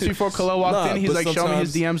 10 minutes before Khalil walked Nah, in. He's but like showing me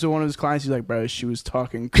his sometimes- DMs with one of his clients. He's like, bro, she was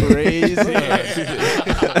talking crazy. You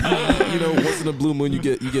know, once in a blue moon, you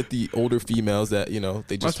get the older females that they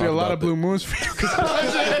just Must be a talk lot about of blue moons for you.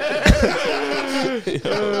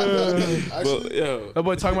 But, yo, That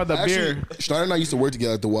boy talking about the Actually, beer. Schneider and I used to work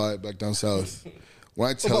together at the Y back down south. When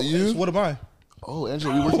I tell you, What am I? oh,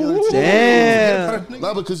 Angela, we worked together too. Damn.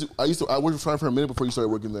 No, because I worked for Schneider for a minute before you started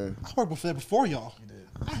working there. I worked before y'all.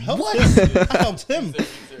 I helped him. I helped him.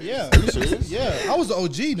 Yeah. Are you serious? Yeah. I was the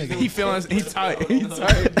OG nigga. He feeling, he tight. He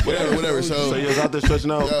tight. Whatever. So So, you was out there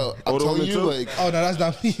stretching out yo, I'm older telling women you, too? like, Oh no, that's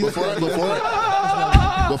not me. before I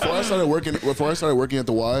started working at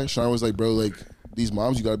the Y, Schneider was like, bro, like these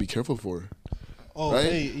moms you gotta be careful for, Oh, right?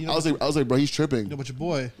 hey, you know, I was like, bro, he's tripping, but your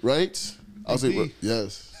boy. right? I was like, bro, B.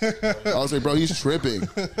 yes. I was like, bro, he's tripping.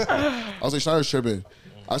 I was like, Schneider's tripping.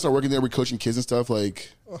 I started working there with coaching kids and stuff. Like,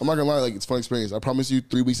 I'm not gonna lie, like it's a fun experience. I promise you,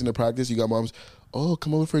 3 weeks into practice, you got moms, oh,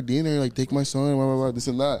 come over for dinner, like take my son, blah blah blah, this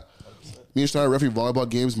and that. Me and Schneider referee volleyball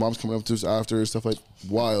games. Moms coming up to us after stuff like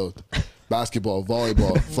wild, basketball,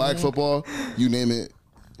 volleyball, flag football, you name it.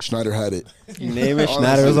 Schneider had it. You name it,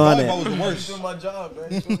 Schneider was on Volleyball it. was the worst. my job,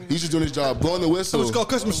 man. He's just doing his job, blowing the whistle. It's called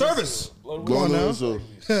customer service. Blowing the now. whistle.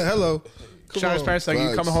 Hello. Schneider's parents like, you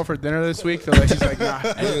Facts. coming home for dinner this week? They're like, he's like, nah. I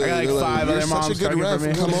got like They're 5 "You're other such moms a good cooking ref. for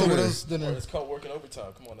me. Come Someone over. else's dinner. It's called working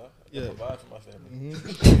overtime. Come on now. Yeah. Provide for my family.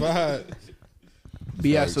 Bye. But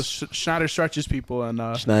yeah, so Schneider stretches people and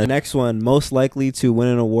Schneider. Next one. Most likely to win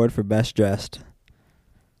an award for best dressed.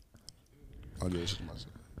 I'll do this to myself.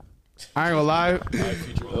 I ain't gonna lie.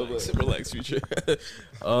 Relax, future.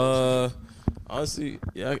 Honestly,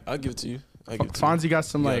 yeah, I'll give it to you. I'll give it to you. Fonzie got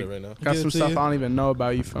some You got like it right now. got Give some it to stuff you. I don't even know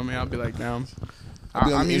about. You feel me? I'll be like, damn. I'll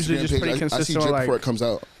be on I'm the usually Instagram just page. pretty I see consistent drip with before it like comes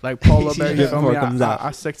out. Polo Bear. You Drip feel before me? it comes out.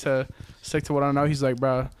 I stick to stick to what I know. He's like,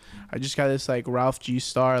 bro, I just got this like Ralph G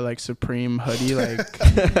Star like Supreme hoodie. Like,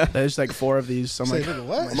 there's like 4 of these. So I'm like,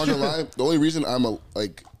 what? I'm not gonna lie. The only reason I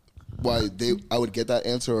would get that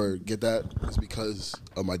answer or get that is because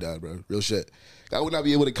of my dad, bro. Real shit. I would not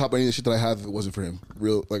be able to cop any of the shit that I have if it wasn't for him.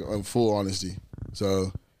 Real, like, in full honesty.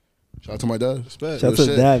 So, shout out to my dad. Respect. Shout out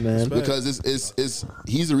to dad, man. Because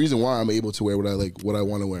he's the reason why I'm able to wear what I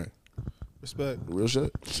want to wear. Respect. Real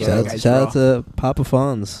shit. Shout out to Papa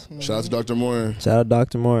Fonz. Shout out to Dr. Moore. Shout out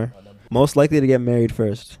Dr. Moore. Most likely to get married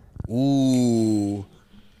first. Ooh.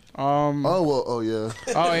 oh yeah.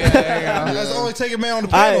 yeah, yeah. That's the only taking man on the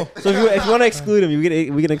All panel. right, so if you want to exclude him,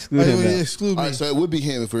 we can exclude him. now. Exclude me. All right, so it would be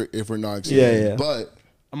him if we're not excluding. Yeah. But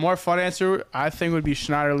A more fun answer, I think, would be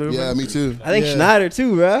Schneider Lubin. yeah, me too. I think Yeah. Schneider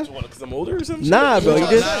too, bro. Because I'm older or something? Nah, bro. You Not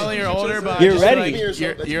just only you're older, but You're I just ready.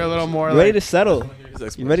 feel like you're a little more you're ready like. to settle.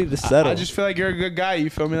 You're ready to settle. I just feel like you're a good guy. You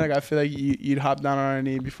feel me? Like I feel like you'd hop down on a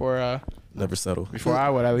knee before Never settle. I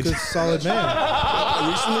would at Good least. solid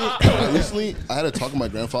man. Recently, I had a talk with my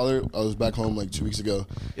grandfather. I was back home like 2 weeks ago.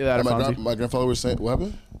 Either that or And Fonzie. my grandfather was saying, what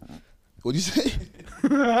happened? What'd you say?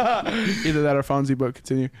 Either that or Fonzie, but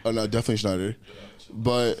continue. Oh no, definitely Schneider.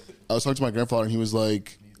 But I was talking to my grandfather, and he was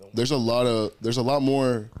like, "There's a lot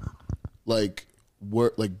more like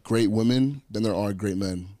great women than there are great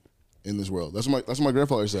men in this world." That's what my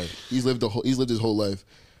grandfather said. He's lived his whole life.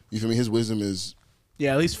 You feel me? His wisdom is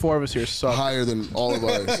Yeah, at least 4 of us here suck. higher than all of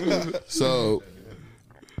ours. So,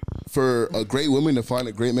 for a great woman to find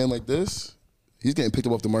a great man like this, he's getting picked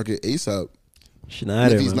up off the market ASAP.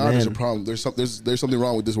 Schneider, If he's my not, there's a man. problem. There's something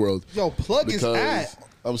wrong with this world. Yo, plug his Because at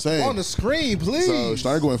I'm saying on the screen, please. So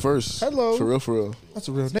Schneider going first. Hello. For real. That's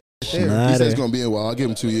a real name. He said it's Schneider. gonna be a while. I'll give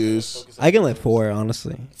him 2 years. I can let 4,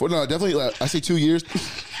 honestly. No, definitely. I say 2 years.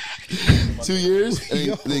 2 years,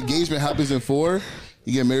 and the engagement happens in 4.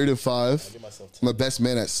 You get married in 5. I'm a best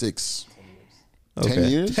man at 6. 10 Okay.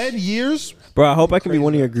 years. 10 years? Bro, I hope I can be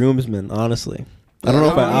one of your groomsmen. Honestly, I don't know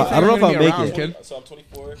if I don't know if I'll make it. Kid. So I'm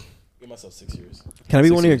 24. Give myself 6 years. Can I be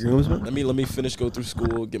 6 one of your years. groomsmen? Let me finish, go through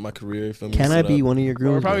school, get my career. Feel me, Can I set be up. one of your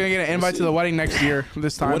We're probably groomsmen? gonna get an invite to the wedding next year.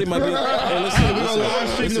 This time. Wedding might be. Hey, listen. live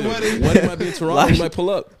stream the wedding. Wedding might be in Toronto. You might pull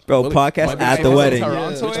up. Bro, Wedding podcast might be at in the Toronto. wedding. Toronto,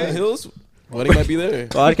 Richmond eh? Hills. Wedding might be there.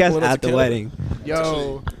 Podcast Pulling up at to the kill it. wedding.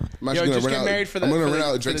 Yo, I'm actually just gonna get married for the. I'm gonna for rent the-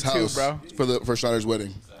 out for Drake's the two, house bro. for Schneider's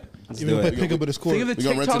wedding. Even do it. pick up at his court. Think of the We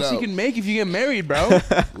gonna rent it TikToks you out. can make if you get married, bro.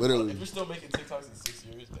 Literally. We're still making TikToks in 6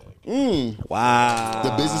 years, man. Wow.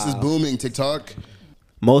 The business is booming. TikTok.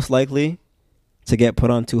 Most likely to get put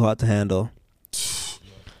on Too Hot to Handle.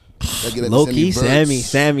 That get at Low key, Sammy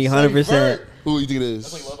Sammy, 100%. Who you think it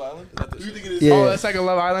is? Love Island? Is that the shit? Yeah. Oh, that's like a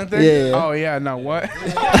Love Island thing. Yeah. Oh yeah, no what?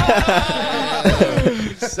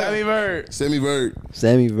 Sammy Bird Sammy Bird.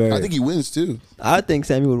 Sammy Bird. I think he wins too. I think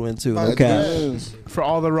Sammy would win too. I think Okay. he wins. for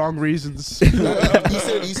all the wrong reasons. he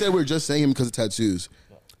said we're just saying him because of tattoos.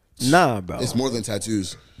 Nah, bro. It's more than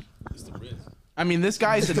tattoos. I mean, this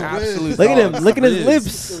guy's an absolute. Look at him. dog. Look at his Riz.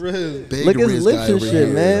 lips. Riz. Big Look at his Riz lips guy and over shit,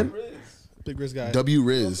 here. man. Big Riz guy. W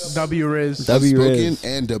Riz. W Riz. W Spoken Riz.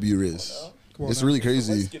 and W Riz. Come on It's now. really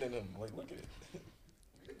crazy. Get in him. Like, look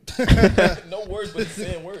at it. No words, but he's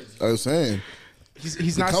saying words. I was saying.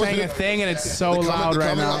 He's not comment- saying a thing, and it's so The loud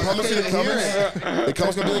right I now. promise you the comments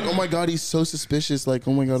gonna be like, oh my god, he's so suspicious. Like,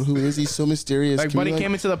 oh my god, who is he? So mysterious. Like, Can buddy we,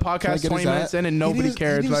 came into the can I podcast get 20 his minutes hat? in, and nobody didn't-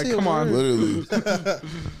 cared. he didn't Like, say a come on. Literally.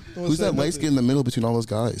 Who's that light skin in the middle between all those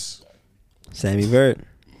guys? Sammy Bird.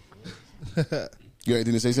 You got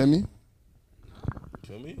anything to say, Sammy?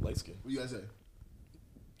 Feel me? Light skin. What you guys say?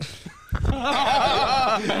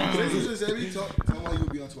 Sammy, tell why you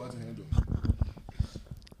would be on Too Hot to Handle.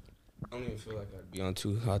 I don't even feel like I'd be on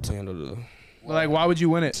Too Hot to Handle though. But, like, why would you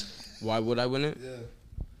win it? Why would I win it? Yeah.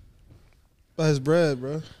 By his bread,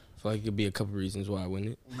 bro. I feel like it could be a couple reasons why I win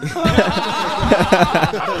it.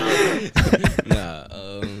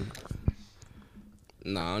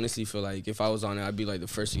 Nah, I honestly feel like if I was on it, I'd be like the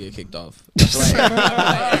first to get kicked off. I feel like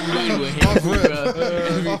everybody would hate me,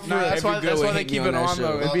 bro. That's why girl would they hate keep me it on that on,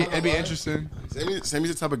 though. show. It'd be interesting. Sammy's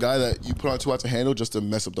the type of guy that you put on Too Hot to Handle just to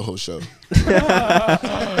mess up the whole show.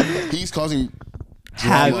 He's causing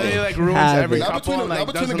Havoc. drama Literally, like, ruins Havoc. every Not couple between and, the- like, not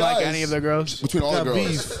between doesn't the like guys. any of the girls. between all the Got girls.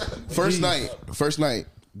 beef. First night,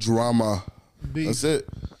 drama. Beef. That's it.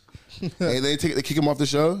 And they kick him off the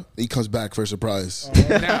show. He comes back for a surprise.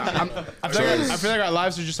 Nah, I feel like our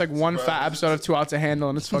lives are just like one fat episode of Too Out to Handle,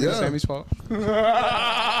 and it's fucking Yeah. Sammy's fault.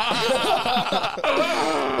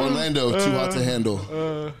 Orlando, Too Hot to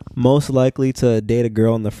Handle. Most likely to date a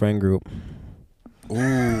girl in the friend group.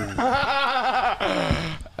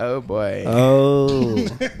 Oh boy. Oh.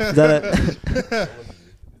 Is that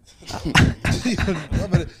a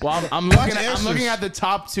Well, I'm looking at the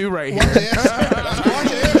top 2 right Watch here. your answers.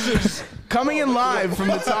 Watch your answers. Coming in live from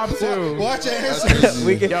the top 2. Watch your answers.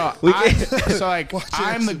 So like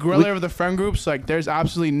I'm the griller of the friend group. So like there's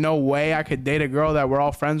absolutely no way I could date a girl that we're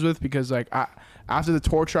all friends with because like after the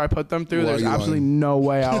torture I put them through, Why are there's you absolutely lying? no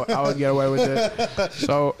way I would get away with it.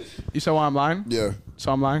 So you said why I'm lying? Yeah,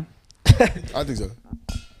 So I'm lying. I think so.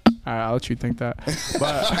 All right, I'll let you think that.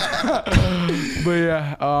 But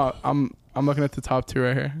yeah, I'm looking at the top 2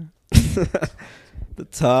 right here. The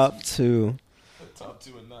top 2. Top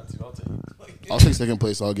 2 and not 2. I'll take it. I'll take second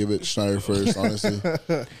place. I'll give it Schneider first. Honestly, I'll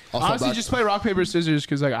fall Honestly, back. just play rock paper scissors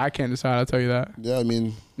because like I can't decide. I'll tell you that. Yeah, I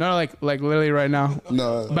mean, No, like literally right now.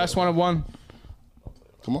 no. Best one of one.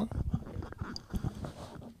 Come on.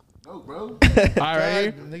 No, bro. All right,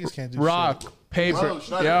 ready? Niggas can't do Rock, paper. Bro,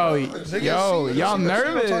 Schneider, Y'all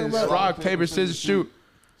nervous? Rock, paper, scissors, shoot.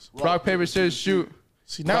 Rock, paper, scissors, shoot. shit.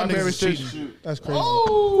 See, now Rock, paper, niggas scissors, cheating. shoot. That's crazy.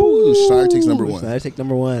 Ooh, Schneider takes number 1. I take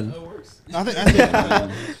number 1. I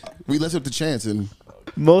think We left up the chance, and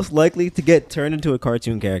Most likely to get turned into a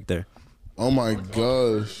cartoon character. oh my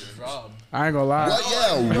gosh. I ain't gonna lie. What?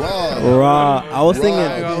 Yeah, Rob. Raw. I was I ain't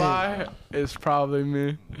thinking. gonna lie. It's probably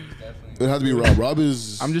me. It had to be Rob. Rob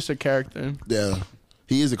is. I'm just a character. Yeah,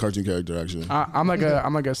 he is a cartoon character actually. I'm like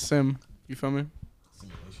a sim. You feel me?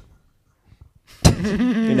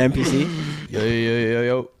 An NPC.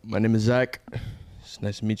 Yo. My name is Zach. It's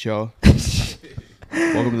nice to meet y'all.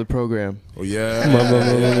 Welcome to the program. Oh yeah.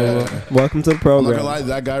 Welcome to the I'm not gonna program. lie,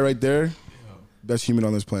 that guy right there, best human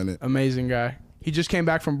on this planet. Amazing guy. He just came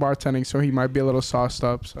back from bartending, so he might be a little sauced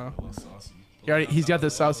up. So he's got the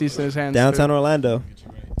Southeast in his hands. Downtown Orlando.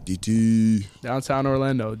 DT. Downtown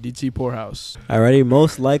Orlando, DT Poorhouse. Alrighty,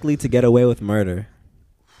 most likely to get away with murder.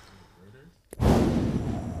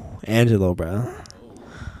 Angelo, bro.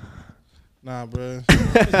 Nah, bro.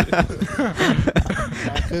 I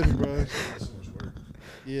couldn't, bro.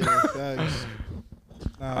 Yeah, facts.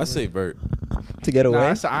 Nah, I say Vert. To get away.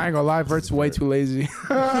 Nah, I ain't gonna lie, Vert's way too lazy.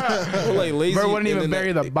 Well, like lazy. Vert wouldn't and even then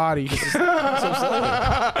bury the body. It's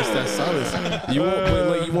that silence. You won't, but,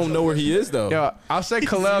 like, you won't know where he is though. Yo, I'll say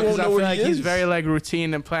Khalil You won't because I know feel where like he he's is. very like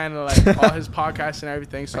routine and planning like all his podcasts and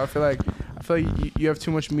everything. So I feel like you have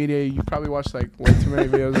too much media. You probably watched like way too many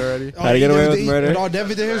videos already. How to get away with murder? And all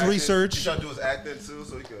David did his research. to do his acting too,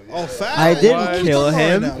 so he could. Oh, facts. I didn't What? kill Right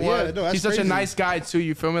him. now. Yeah, no, that's He's such a crazy. nice guy too.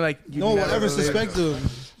 You feel me? Like you No one will never ever believe- suspect him.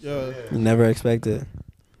 Yeah, Never expect it.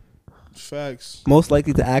 facts. Most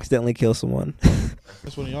likely to accidentally kill someone.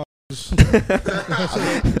 That's one of y'all.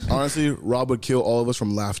 Honestly, Rob would kill all of us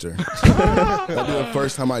from laughter. That'd be the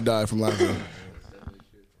first time I die from laughter.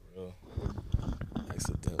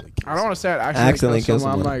 Accidentally. I don't want to say it Accidentally kill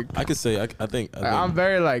someone. I'm someone. like I could say. I think. I'm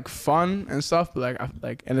very like fun and stuff, but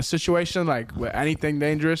like in a situation like with anything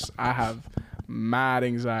dangerous, I have mad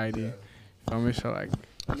anxiety. Feel me? So like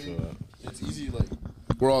I mean, it's easy. Like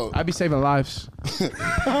we're all. I'd be saving lives.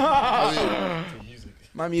 I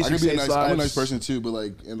My mean, music I could be a saves nice. lives. I'm a nice person too, but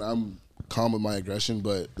like, and I'm calm with my aggression.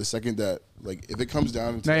 But the second that, like, if it comes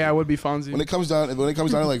down to No, yeah, I would be Fonzie. when it comes down to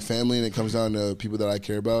like family and it comes down to people that I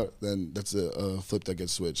care about, then that's a flip that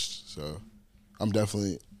gets switched. So I'm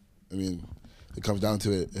definitely. I mean, it comes down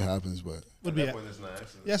to it. It happens, but. Would be.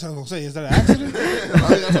 Yes, I was gonna say, is that an accident? I mean,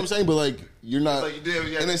 that's what I'm saying, but like you're not like you did what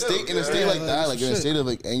you had in a to state do. in a state Yeah, like like, that, like in a shit. state of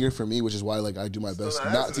like anger for me, which is why like I do my best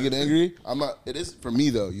not not to get accident. angry. I'm not. It is for me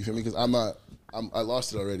though. You feel me? Because I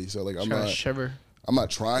lost it already. So like I'm Trying to not. shiver. I'm not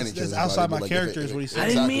trying to kill That's anybody, outside but, my like, character if is what he said. I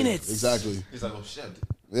didn't Exactly, mean it. Exactly. He's like, oh shit.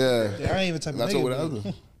 Yeah. Yeah, I ain't even type And of that's what would nigga.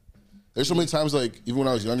 happen. There's so many times like even when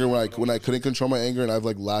I was younger, when I couldn't control my anger and I've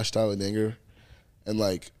like lashed out in anger, and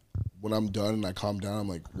like when I'm done and I calm down, I'm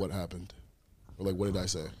like, what happened? Or like, what did I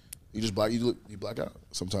say? You just you black out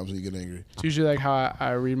sometimes when you get angry. It's usually like how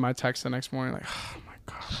I read my text the next morning, like, oh my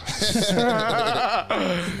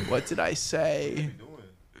god, what did I say?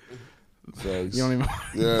 You don't even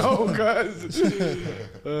Yeah. know, cuz.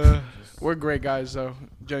 We're great guys, though,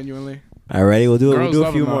 genuinely. Alrighty, we'll do Girls a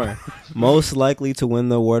love few him, though. more. Most likely to win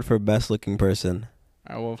the award for best looking person.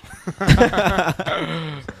 I will.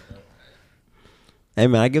 Hey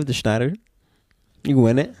man, I give it to Schneider. You can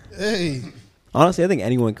win it. Hey, Honestly, I think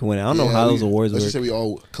anyone can win it. I don't know Yeah, how those awards Let's just say work. we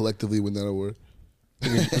all collectively win that award.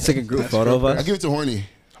 It's like a group photo of I us. give it to Horny.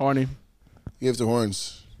 Horny. Give it to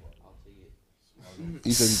Horns.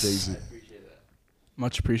 He said he takes it.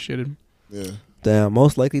 Much appreciated. Yeah. Damn,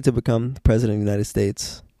 most likely to become the president of the United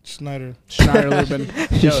States. Schneider. Schneider Lubin.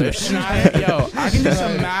 Yo, if Schneider, I can just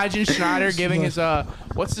imagine Schneider giving his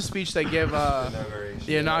what's the speech they give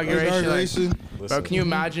the inauguration? Like, Inauguration. bro, can you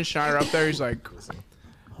imagine Schneider up there? He's like,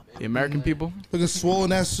 The American people Looking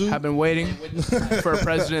swollen that suit. have been waiting for a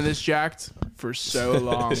president this jacked for so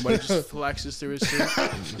long, but it just flexes through his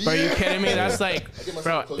suit. Bro, you kidding me? That's like,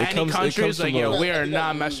 bro, any country is like, yo, we are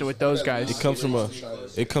not messing with those guys. It comes from a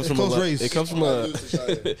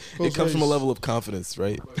level of confidence,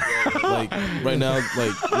 right? Like right now,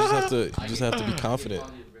 like you just have to be confident.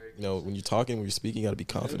 You know, when you're talking, when you're speaking, you got to be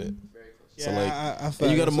confident. So like,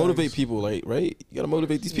 and you got to motivate people, like, right? You got to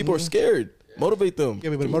motivate. These people are scared. Motivate them. Yeah,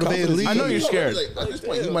 but motivate the league. I know you're scared. Like, at this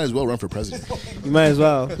point, he might as well run for president. You might as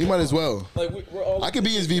well. He might as well. Like we're all. I could be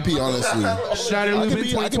his VP, honestly. Schneider Lubin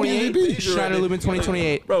I could be 2028. Schneider Lubin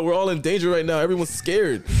 2028. Bro, we're all in danger right now. Everyone's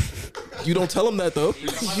scared. You don't tell them that though.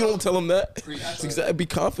 You don't tell them that. It's exactly. Be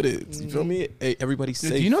confident. You feel me? Hey, everybody's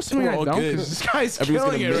safe. Do you know something We're I all don't? good. Because this guy's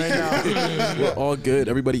Everyone's killing it gonna right make now. We're all good.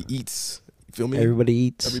 Everybody eats. You feel me? Everybody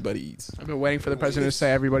eats. Everybody eats. I've been waiting for the president to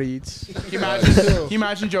say everybody eats. Can you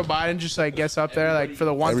imagine Joe Biden just like gets up there like for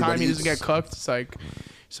the one time Everybody he doesn't eats. get cooked? It's like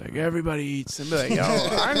everybody eats and be like, yo,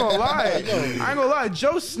 I ain't gonna lie.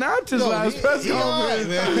 Joe snapped his last press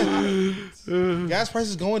conference. Gas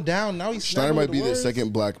prices going down. Now he's Schneider might be the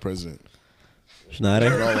second black president. Schneider.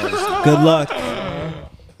 In all honesty. Good luck. I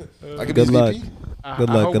could be Good his luck. VP. Good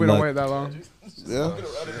I luck. hope Good we don't luck. wait that long. Yeah.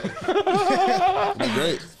 It'd be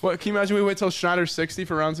great. What, can you imagine we wait till Schneider's 60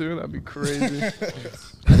 for round 2? That'd be crazy. I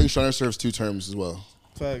think Schneider serves 2 terms as well.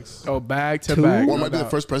 Facts. Oh, bag to Two? bag. Or no might be the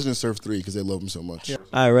doubt. first president to serve 3 because they love him so much. Yeah.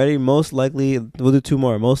 All right, ready? Most likely, we'll do 2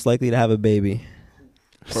 more. Most likely to have a baby.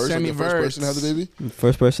 First, like the first person to have the baby?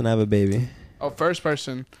 First person to have a baby. Oh, first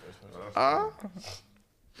person. Yeah,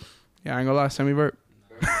 I ain't gonna lie, semi-vert.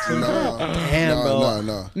 No. Damn, no, bro.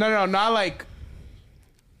 no. No, not like.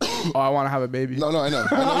 Oh, I want to have a baby. No, I know.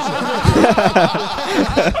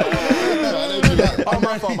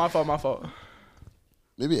 Oh, my fault.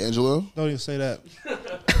 Maybe Angelo. Don't even say that.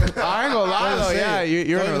 I ain't gonna lie though. Yeah,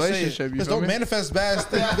 you're in a relationship. You Just feel don't me? manifest bad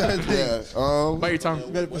things. Yeah. Bite your tongue.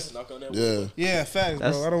 Yeah. Yeah, facts,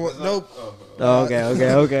 That's- bro. I don't want. Nope. Oh,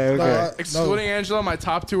 okay. Excluding Angelo, my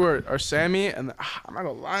top 2 are Sammy and I'm not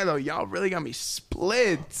gonna lie though, y'all really got me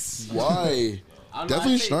split. Why?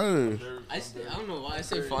 Definitely Schneider. I don't know why I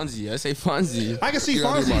say Fonzie. I say Fonzie. I can see You're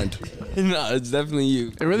out of your Fonzie. mind. No, it's definitely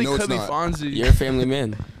you. It really No, could it's be not. Fonzie. You're a family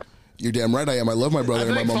man. You're damn right I am. I love my I brother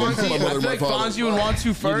feel and like my mother. Fonzie, My I mother and feel my like father. Fonzie would want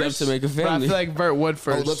to first. love to make a but I family. feel like Vert would I would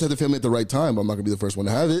first. love to have the family at the right time, but I'm not gonna be the first one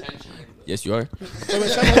to have it. Yes, you are. Wait.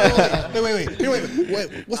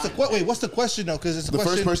 What's the question though? Because it's a The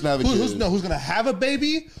question. first person to have a who's kid. who's gonna have a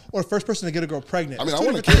baby, or the first person to get a girl pregnant? I mean, It's I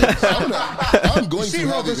two want a different kid. I'm going See, to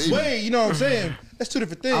bro, have a this baby. way, you know what I'm saying? That's 2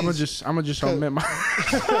 different things. I'm gonna just omit my.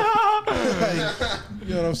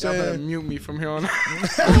 You know what I'm Y'all better saying? mute me from here on.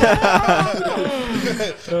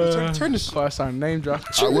 Turn this. Class on name drop.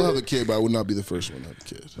 I will have a kid, but I would not be the first one to have a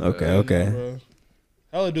kid. Okay. Bro.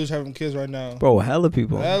 Hella dudes having kids right now. Bro, hella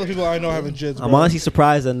people. Hella people I know having kids. Bro. I'm honestly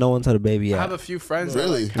surprised that no one's had a baby I have yet. a few friends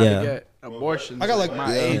Really? that like, Yeah. get abortions. I got, like-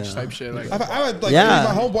 my Yeah. age type shit. Like I've had like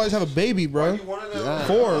Yeah. my homeboys have a baby, bro. Yeah.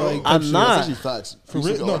 4, like I'm That's not. actually facts. For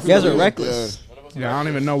real- no, You guys are reckless. yeah, I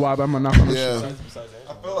don't even know why, but I'm gonna knock on Yeah. this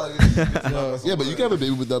Yeah. Yeah, but you can have a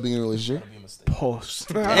baby without being in a relationship. post.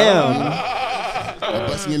 Damn. A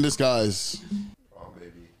blessing in disguise.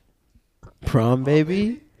 Prom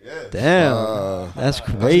baby? Damn. That's Pass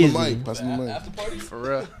crazy. the mic. Pass the mic. For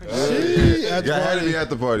real. at the Yeah, I had to party. be at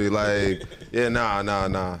the party. Like, yeah,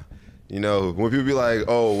 nah. You know, when people be like,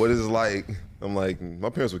 "Oh, what is it like?" I'm like, my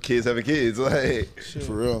parents were kids having kids. Like,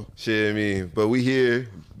 For real. shit, I mean, but we here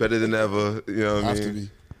better than ever. You know what I Have mean? to be.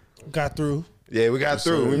 Got through. Yeah, we got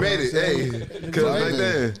through. We made it. Hey, because back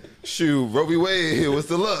then, shoot, Roe v. Wade, what's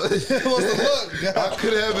the luck? What's the look? I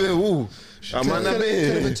could have been. Woo, I might not Could have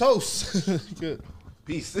been been. toast. Good.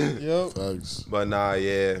 Peace. Yep. Facts. But nah,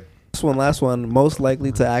 yeah. Last one. Most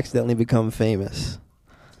likely to accidentally become famous.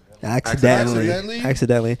 Accidentally.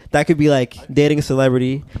 That could be like dating a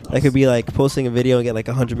celebrity. That could be like posting a video and get like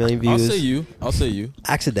 100 million I'll views. say you.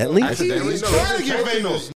 Accidentally? Accidentally? He's No, trying to he's get joking,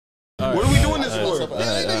 famous. What are we doing this for? We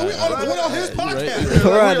on his podcast.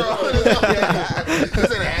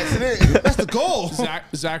 That's an accident. That's the goal.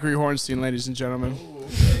 Zachary Hornstein, ladies and gentlemen.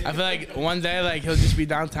 I feel like one day, like he'll just be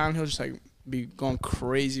downtown. He'll just like be going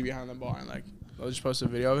crazy behind the bar, and like they'll just post a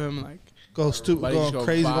video of him, like Go stupid, Buddy, just going go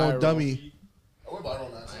crazy, going viral. dummy. I went viral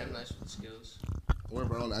on accident. I went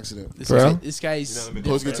viral on accident. this guy's.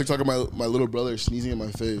 Posting a TikTok of my little brother sneezing in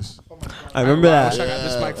my face. I remember I wish I that. got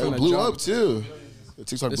this mic from it the blew jump. up too. The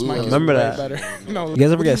TikTok This blew mic up. is Remember way that. better. No, You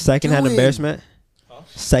guys ever get secondhand doing? embarrassment?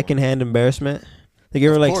 Secondhand embarrassment? They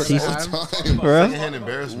give her like course, cease. all the time. For real? Secondhand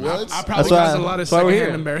embarrassment. What? I probably That's why- caused a lot of that's why we're secondhand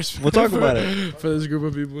here. embarrassment. We'll talk about it. for this group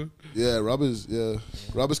of people. Yeah, Rob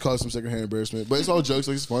has caused some secondhand embarrassment, but it's all jokes.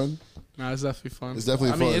 Like it's fun. Nah, it's definitely fun. It's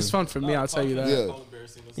definitely I mean, fun. it's fun for me. I'll tell you that. Yeah.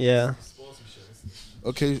 Yeah.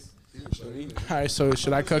 Okay. All right, so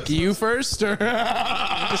should I cook you first or? You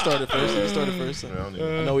can start it first.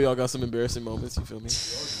 I know we all got some embarrassing moments. You feel me?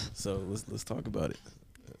 So let's talk about it.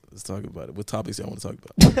 Let's talk about it. What topics y'all want to talk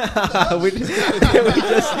about? we just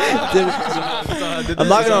I'm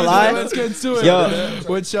not gonna lie. Let's get to it. Yo.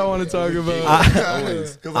 What y'all want to talk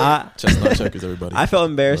about? Chestnut checkers, everybody. I felt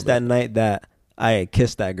embarrassed that night that I had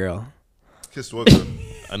kissed that girl. Kissed what girl?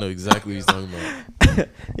 I know exactly what he's talking about.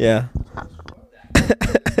 Yeah.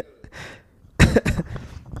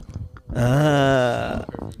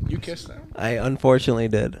 You kissed her? I unfortunately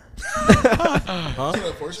did.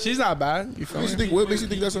 She's not bad. You feel me? What makes you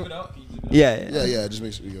think that's? Yeah. Yeah. Just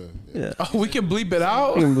make sure we go. Yeah. Oh, we can bleep it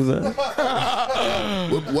out.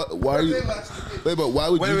 Why are you? Wait, but why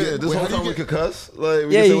would Wait a you minute. get? This Wait, whole how do time you we get? could cuss? Like,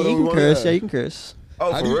 we Yeah, say you whatever we can want? curse. Yeah, you can curse.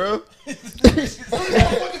 Oh, How for do you- real? Like,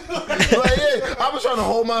 yeah, I was trying to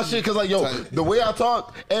hold my shit because, like, yo, the way I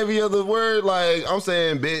talk, every other word, like, I'm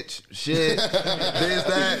saying bitch, shit, this,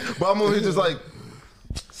 that. But I'm over here just like,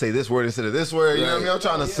 say this word instead of this word. You know what I mean? I'm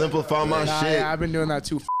trying to simplify my Nah, shit. yeah, I've been doing that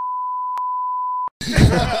too. It's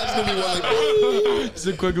gonna be one like, Just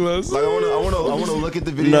a quick list. Like, I wanna look at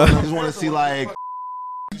the video No. and I just want to see, like,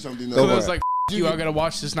 something. Go So for it's it. like, you, I gotta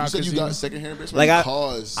watch this now. You said you 'cause got secondhand embarrassment. Like, I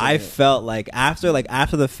caused felt like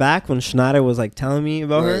after the fact when Schneider was like telling me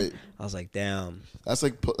about her, Right. I was like, damn. that's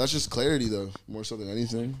just clarity though, more so than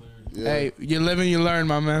anything. Yeah. Hey, you live and you learn,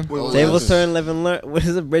 my man. Oh, Tables yeah. turn, live and learn. What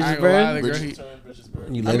is it? I Bridges ain't gonna lie, the burn. girl,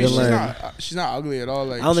 You I live mean, and learn. she's not ugly at all.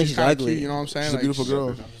 Like, I don't think she's kinda ugly. Cute, you know what I'm saying? She's a Like, beautiful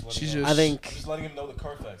girl. She's just. I think. Just letting him know the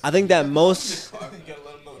Carfax. I think that most,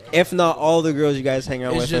 if not all, the girls you guys hang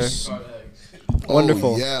out it's with just her.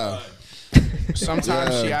 Wonderful. Oh, yeah.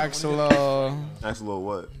 sometimes she acts a little. that's a little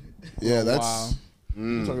what? Yeah, that's. Wow.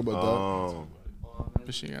 We'll talk about Oh.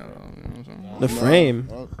 But she got, you know what I'm saying? The frame.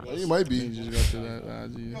 that. You might You be. just got to that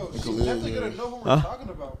IG. Khalil, yeah. know what Huh? talking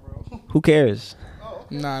about, bro. Who cares?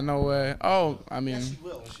 Nah, no way. Oh, I mean,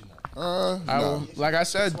 I Nah. will, like I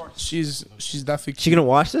said, she's definitely. She gonna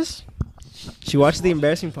watch this? She watched the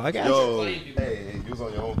embarrassing podcast. Yo, hey, you was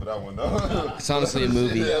on your own for that one, though. It's honestly a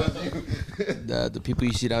movie. The people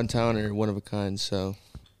you see downtown are one of a kind. So,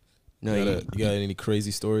 no, You you got any crazy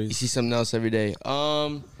you stories? see something else every day.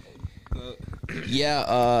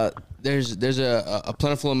 Yeah. There's a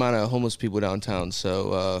plentiful amount of homeless people downtown.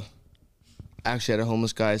 So, actually had a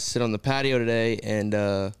homeless guy sit on the patio today and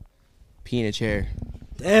pee in a chair.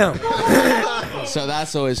 Damn. So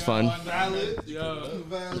that's always fun. We had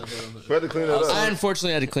to clean that up. I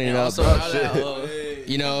unfortunately had to clean it up.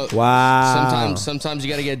 You know, Wow. sometimes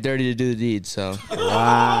you got to get dirty to do the deed. So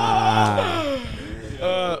Wow.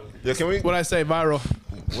 Yeah, can we? What I say, viral.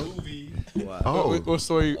 Oh, What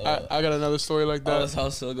story? I got another story like I that. was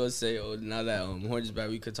also gonna say, now that Horns is back,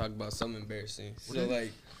 we could talk about something embarrassing. So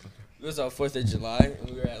like, it was on 4th of July, and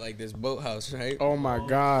we were at like this boathouse, right? Oh my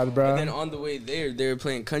god, bro. And then on the way there, they were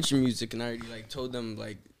playing country music, and I already like told them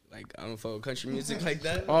like I don't follow country music like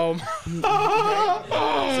that. Oh,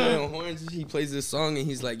 So then Horns, he plays this song, and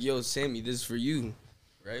he's like, "Yo, Sammy, this is for you,"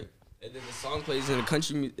 right? And then the song plays in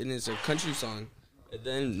and it's a country song. And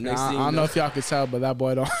then next I thing don't know if y'all could tell, but that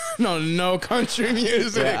boy don't know no country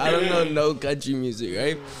music. yeah, I don't know no country music,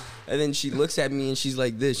 right? And then she looks at me and she's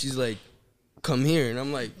like this. She's like, "Come here," and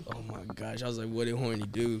I'm like, "Oh my gosh!" I was like, "What did Horny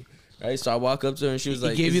do?" Right? So I walk up to her and she was He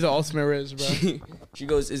like, gave you the ultimate riz, bro. She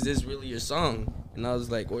goes, "Is this really your song?" And I was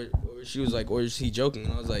like, or she was like, "Or is he joking?"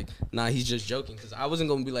 And I was like, "Nah, he's just joking." Because I wasn't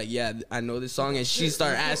gonna be like, "Yeah, I know this song," and she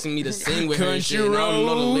started asking me to sing with her and Country shit, and I don't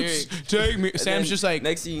know the roads, lyrics. take me. And Sam's then just like,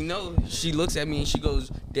 next thing you know, she looks at me and she goes,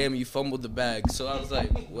 "Damn, you fumbled the bag." So I was like,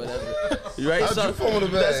 "Whatever." Right? how'd you fumble the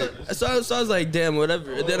bag? So I was like, "Damn,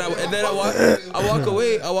 whatever." And then I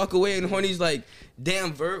walk away, and Horny's like,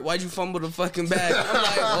 "Damn, Vert, why'd you fumble the fucking bag?" I'm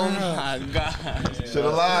like, "Oh my god." should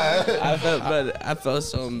have lied. I felt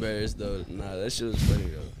so embarrassed though. Nah, that shit was funny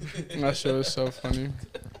though. that shit was so funny.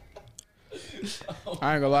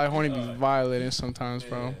 I ain't gonna lie, Horny be violating sometimes,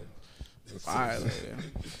 bro. Violating.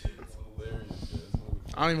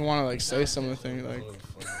 I don't even want to like say some of the things like.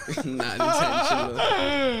 Not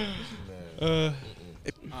intentional.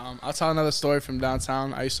 I'll tell another story from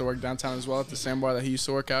downtown. I used to work downtown as well at the same bar that he used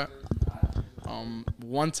to work at.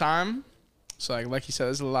 One time, so like he said,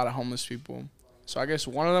 there's a lot of homeless people. So I guess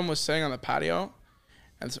one of them was sitting on the patio,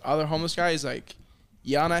 and this other homeless guy is like,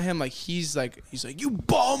 yelling at him like he's like you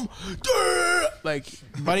bum, like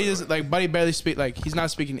Buddy barely speak, like he's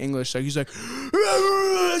not speaking English, like he's like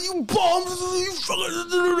you bum, you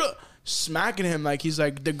fucking, smacking him like he's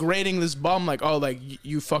like degrading this bum, like oh like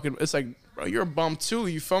you fucking, it's like bro you're a bum too,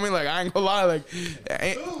 you feel me, like I ain't gonna lie, like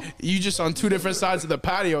you just on two different sides of the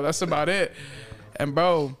patio, that's about it. And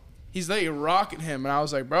bro, he's like rocking him, and I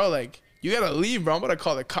was like bro like you gotta leave, bro, I'm gonna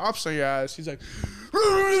call the cops on your ass. He's like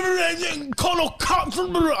call no cops.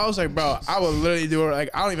 I was like bro, I would literally do it, like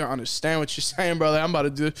I don't even understand what you're saying, bro, like I'm about to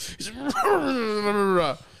do it. He's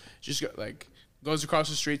like, just like goes across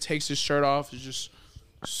the street, takes his shirt off, is just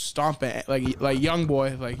stomping like young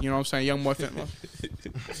boy, like you know what I'm saying, young boy.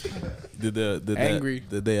 Did angry?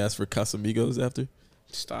 Did they ask for Casamigos after?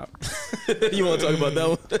 Stop. You want to talk about that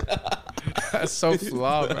one? That's so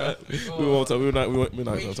flawed, bro. We won't talk. We're not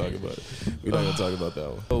gonna talk about it. We're not gonna talk about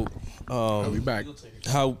that one. So, we back.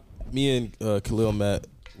 How me and Khalil met?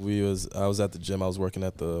 I was at the gym. I was working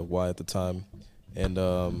at the Y at the time, and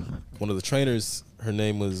one of the trainers, her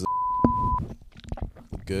name was.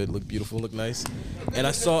 Looked good, looked beautiful, looked nice, and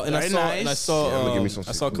I saw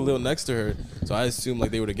Khalil next to her, so I assumed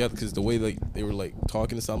like they were together because the way like they were like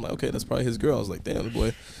talking and stuff. I'm like, okay, that's probably his girl. I was like, damn, the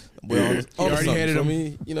boy already hated him.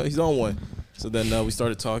 Me, you know, he's on one. So then we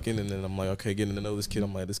started talking, and then I'm like, okay, getting to know this kid.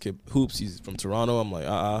 I'm like, this kid hoops. He's from Toronto. I'm like,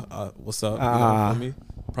 what's up? You know, me?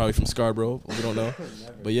 Probably from Scarborough. We don't know,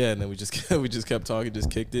 but yeah. And then we just kept talking,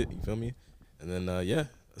 just kicked it. You feel me? And then yeah,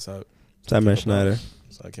 that's how. Simon Schneider.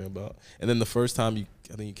 That's how it came about. And then the first time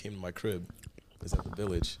I think you came to my crib, was at the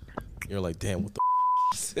Village. You're like, damn, what the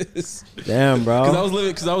is this? Damn, bro.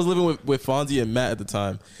 Because I was living with Fonzie and Matt at the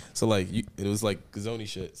time. So like, it was like Gazoni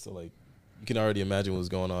shit. So like, you can already imagine what was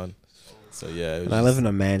going on. So yeah. I live in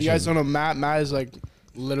a mansion. You guys don't know Matt. Matt is like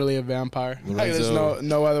literally a vampire. Like, there's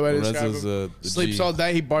no other way to describe him. Sleeps all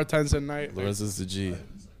day. He bartends at night. Lorenzo's the G.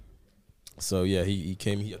 So yeah, he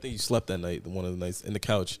came. I think you slept that night, one of the nights, in the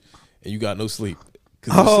couch, and you got no sleep.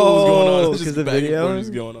 Because was going on. Because the video was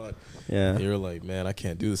going on. Yeah. And you were like, man, I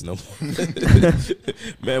can't do this no more.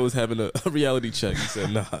 Man was having a reality check. He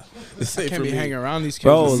said, nah, this ain't can't be me. hanging around these kids.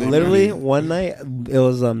 Bro, literally one night, it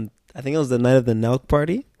was I think it was the night of the Nelk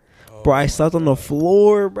party. Bro, I slept on the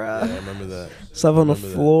floor, bro. Yeah, I remember that. Slept on the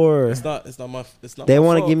floor. It's not my They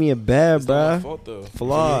want to give me a bed, bro. Not my fault, though.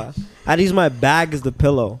 Flaw. I'd use my bag as the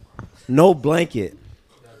pillow. No blanket.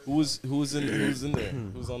 Who was in there? Who's in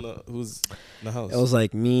the house? It was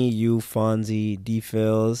like me, you, Fonzie,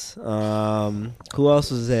 D-Phils. Who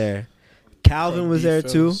else was there? Calvin was there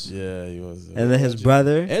too. Yeah, he was there. And then his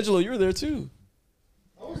brother. Angelo, you were there too.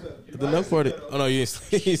 At the Nelk party. Oh no, you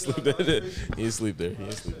didn't sleep there. He didn't sleep there.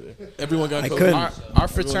 Everyone got COVID. Our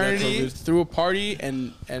fraternity threw a party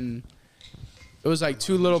and it was like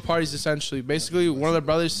two little parties essentially. Basically, one of the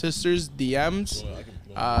brothers' sisters DM'd.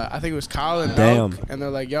 I think it was Kyle and Nelk, and they're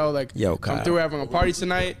like, yo, come Kyle. through, we're having a party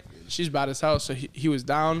tonight. She's bad as hell, so he was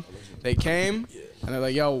down. They came, and they're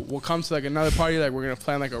like, yo, we'll come to like another party, like we're gonna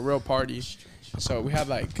plan like a real party. So we had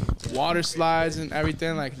like water slides and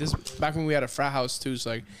everything, like this back when we had a frat house too.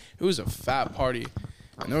 So like it was a fat party,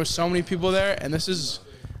 and there were so many people there. And this is,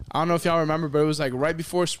 I don't know if y'all remember, but it was like right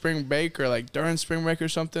before spring break or like during spring break or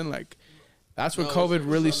something. Like that's when COVID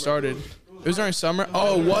really started. It was during summer.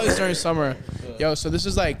 Oh, it was during summer. Yo, so this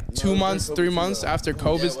is like 2 months, 3 months after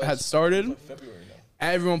COVID had started.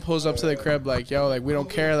 Everyone pulls up to the crib like, yo, like we don't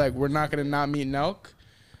care, like we're not gonna not meet Nelk.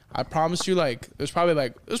 I promise you, like there's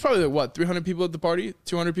probably what, 300 people at the party,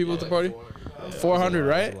 200 people at the party, 400,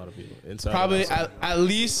 right? Probably at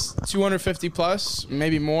least 250 plus,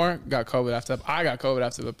 maybe more. Got COVID after that. I got COVID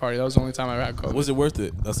after the party. That was the only time I ever had COVID. Was it worth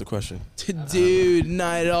it? That's the question. Dude,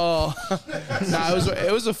 not at all. Nah,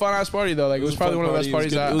 it was a fun ass party though. Like it was probably one of the best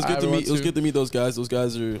parties I ever went to. It was good to meet those guys. Those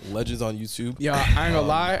guys are legends on YouTube. Yeah, I ain't gonna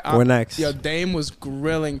lie. We're next. Yo, Dame was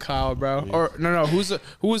grilling Kyle, bro. Yeah. Or no,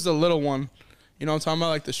 who was the little one? You know what I'm talking about,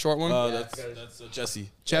 like the short one? That's Jesse.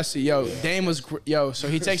 Jesse, yo, Dame was so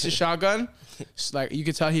he takes his shotgun. It's like you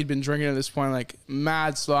could tell he'd been drinking at this point, like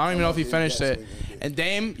mad slow. I don't even know if he finished it. And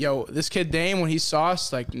Dame, yo, this kid Dame, when he saw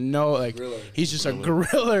us, like no, like he's just a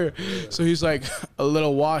griller. So he's like a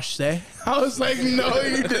little washed, eh? I was like, no,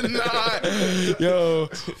 you did not. Yo,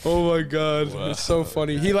 oh my god, wow. It's so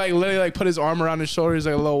funny. He like literally like put his arm around his shoulder. He's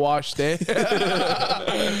like a little washed, eh?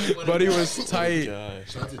 But he was tight.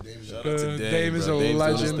 Shout out to Dame. Dame is a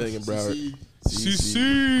legend.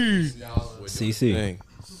 CC. Dang.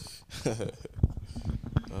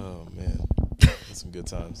 Oh man, that's some good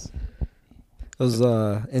times. It was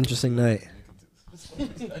interesting night.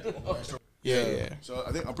 Yeah. So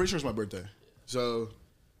I'm pretty sure it's my birthday. So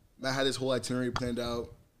Matt had this whole itinerary planned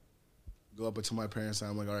out. Go up to my parents and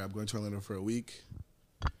I'm like, all right, I'm going to Orlando for a week.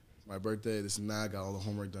 my birthday, this and that, got all the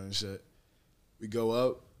homework done and shit. We go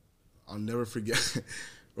up. I'll never forget.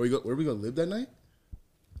 Where we go live that night?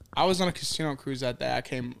 I was on a casino cruise that day. I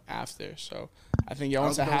came after, so I think y'all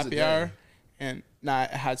went to happy hour, and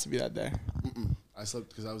it had to be that day. I slept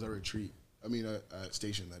because I was at retreat. I mean, at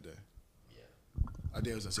station that day. Yeah, I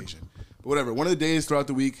day was at station, but whatever. One of the days throughout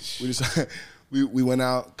the week, we just we went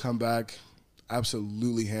out, come back,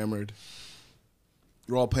 absolutely hammered.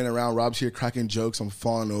 We're all playing around. Rob's here cracking jokes. I'm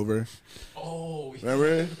falling over. Oh,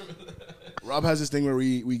 remember? Rob has this thing where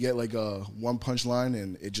we get like a one punchline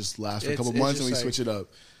and it just lasts for a couple months and we switch it up.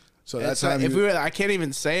 So that time, if we were, I can't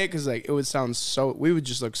even say it because like it would sound so. We would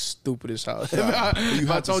just look stupid as hell.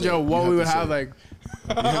 If I told you what we would have, like,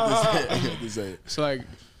 you have to say it. So like,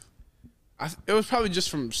 it was probably just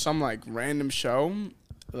from some like random show,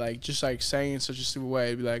 like just like saying it in such a stupid way.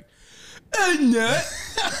 It'd be like,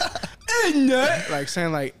 like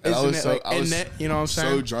saying like, isn't it like, isn't it? You know what I'm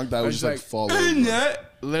saying? So drunk that I was just like fall over.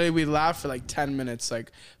 Literally, we laughed for like 10 minutes,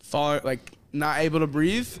 like falling, like not able to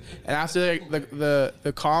breathe. And after like,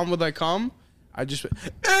 the calm would like come, I just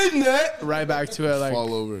right back to it, like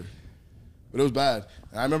fall over. But it was bad.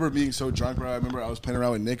 And I remember being so drunk, bro. I remember I was playing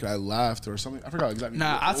around with Nick and I laughed or something. I forgot exactly.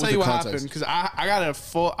 Nah, I'll tell you what happened because I got a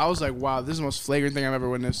full. I was like, wow, this is the most flagrant thing I've ever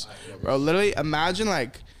witnessed, bro. Literally, imagine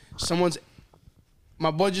like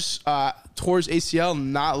my boy just tore his ACL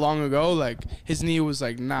not long ago. Like his knee was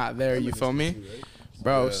like not there. You feel me?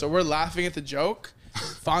 Bro, yeah. So we're laughing at the joke.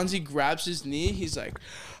 Fonzie grabs his knee. He's like,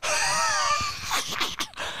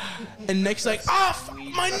 and Nick's like,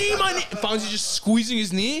 my knee. Fonzie just squeezing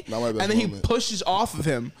his knee, and then he pushes off of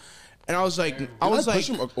him. And I was like, push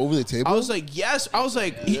him over the table. I was like, yes. I was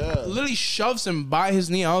like, he literally shoves him by his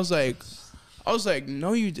knee. I was like,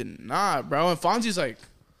 no, you did not, bro. And Fonzie's like,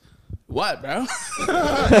 what, bro?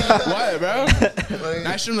 What, bro?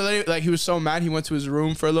 Like he was so mad, he went to his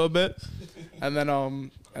room for a little bit. And then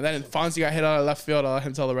Fonzie got hit out of left field. I'll let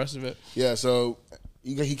him tell the rest of it. Yeah, so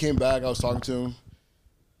he came back. I was talking to him,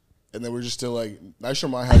 and then we're just still like,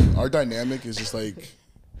 our dynamic is just like,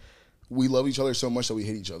 we love each other so much that we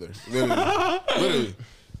hate each other, literally.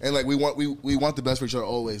 And like we want the best for each other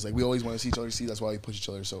always. Like we always want to see each other. That's why we push each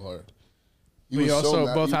other so hard. We also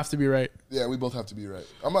both have to be right. Yeah, we both have to be right.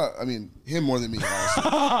 I mean, him more than me, honestly.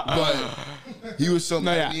 But he was so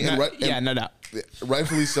mad at me. No doubt.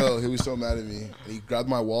 Rightfully so. He was so mad at me. And he grabbed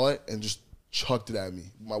my wallet and just chucked it at me.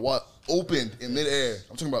 My wallet opened in midair.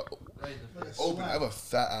 I'm talking about open. I have a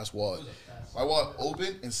fat ass wallet. My wallet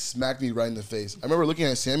opened and smacked me right in the face. I remember looking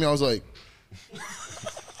at Sammy. I was like,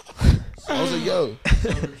 yo.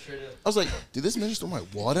 I was like, did this man just throw my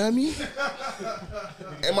wallet at me?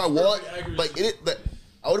 And my wallet, like, I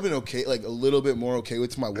would have been okay, like, a little bit more okay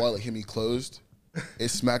with my wallet, like, hit me closed. It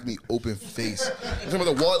smacked me open face. I'm talking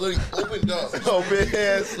about the wallet literally opened up. Oh,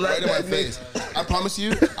 man. Right in my face. I promise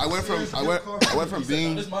you, I literally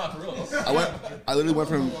went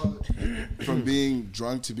from being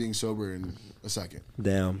drunk to being sober in a second.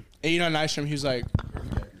 Damn. And you know, Nystrom, he was like,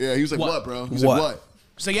 yeah, he was like, what bro? He was like, what?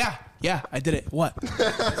 He's like, yeah, I did it. What?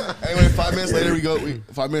 Anyway, 5 minutes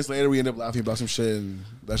later, we end up laughing about some shit, and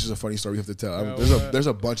that's just a funny story we have to tell. There's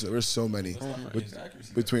a bunch of them. There's so many.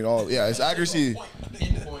 Between all, yeah, it's accuracy.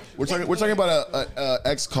 We're talking about a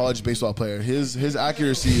ex-college baseball player. His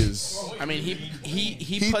accuracy is. I mean, he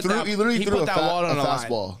literally threw a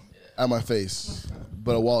fastball line at my face,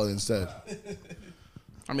 but a wallet instead.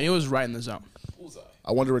 I mean, it was right in the zone.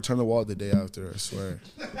 I wanted to return the wallet the day after, I swear.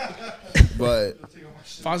 But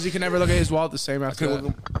Fonzie can never look at his wallet the same after that.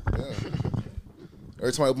 Yeah.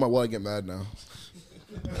 Every time I open my wallet, I get mad now.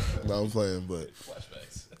 No, I'm playing, but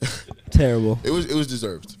terrible. It was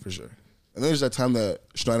deserved for sure. And then there's that time that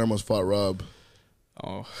Schneider almost fought Rob.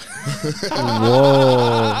 Oh.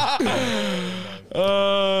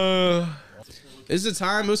 Whoa. This is a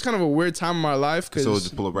time. It was kind of a weird time in my life because so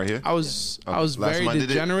just pull up right here. I was very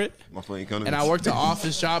degenerate, and I worked an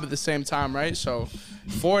office job at the same time, right? So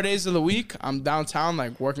 4 days of the week, I'm downtown,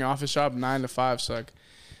 like working office job 9 to 5. So like,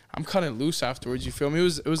 I'm cutting loose afterwards. You feel me?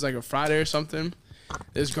 It was like a Friday or something.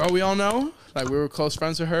 This girl we all know, like we were close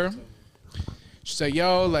friends with her. She's like,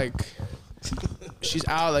 yo, like she's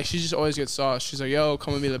out, like she just always gets sauce. She's like, yo,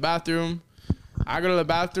 come with me to the bathroom. I go to the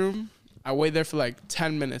bathroom. I wait there for like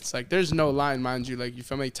 10 minutes. Like, there's no line, mind you. Like, you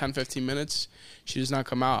feel me? Like 10, 15 minutes. She does not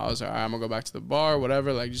come out. I was like, all right, I'm going to go back to the bar,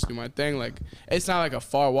 whatever. Like, just do my thing. Like, it's not like a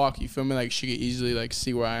far walk. You feel me? Like, she could easily, like,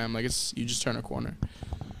 see where I am. Like, you just turn a corner.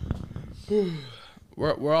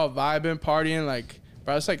 We're all vibing, partying. Like,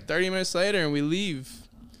 bro, it's like 30 minutes later and we leave.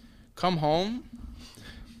 Come home,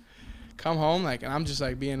 like, and I'm just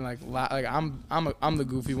like being like I'm the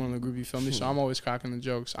goofy one in the group, you feel me? So I'm always cracking the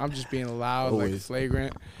jokes. I'm just being loud, like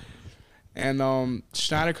flagrant. And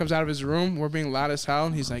Schneider comes out of his room. We're being loud as hell,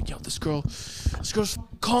 and he's like, "Yo, this girl's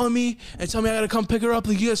calling me and telling me I gotta come pick her up.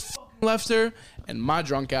 Like, you guys left her." And my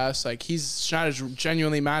drunk ass, like, Schneider's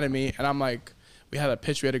genuinely mad at me, and I'm like, we had a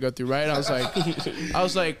pitch we had to go through, right? And I was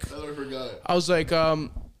like,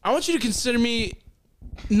 I want you to consider me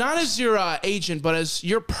not as your agent, but as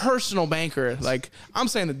your personal banker. Like, I'm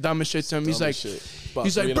saying the dumbest shit to him. He's like,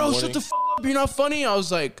 bro, shut the f up. You're not funny. I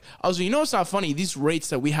was like, you know, it's not funny. These rates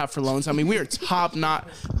that we have for loans. I mean, we are top notch,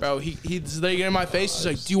 bro. He's there getting in my face. He's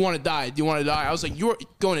like, do you want to die? Do you want to die? I was like, you're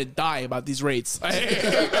going to die about these rates. like they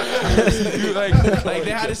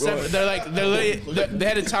had to say, they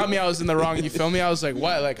had to tell me I was in the wrong. You feel me? I was like,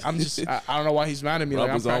 what? Like, I don't know why he's mad at me.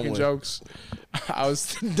 Like, I'm cracking jokes. I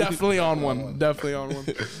was definitely on one. Definitely on one.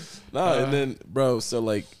 And then, bro, so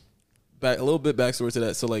like, a little bit backstory to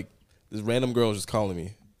that. So like, this random girl was just calling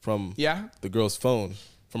me from the girl's phone.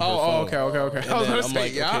 From her phone. Okay. I was gonna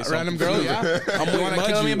say, random girl, yeah. You want to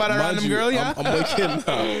kill me about a random girl, yeah?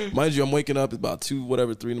 I'm waking up. It's about 3 in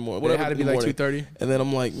the morning. It had to be like 2:30. And then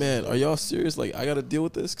I'm like, man, are y'all serious? Like, I got to deal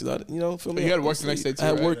with this because feel me? You got to work the next day too. I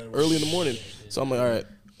had work early in the morning, so I'm like, all right.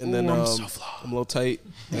 And then I'm a little tight.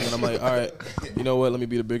 And then I'm like, all right, you know what? Let me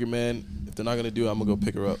be the bigger man. If they're not gonna do it, I'm gonna go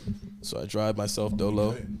pick her up. So I drive myself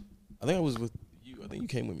dolo. I think I was with you. I think you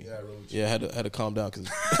came with me. Yeah, I had to calm down because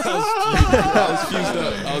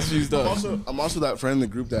I was fused up. I'm also that friend in the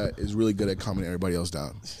group that is really good at calming everybody else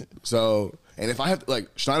down. So, and if I have to, like,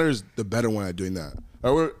 Schneider is the better one at doing that.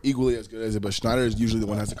 Or we're equally as good as it, but Schneider is usually the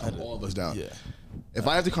one that has to calm all of us down. Yeah. If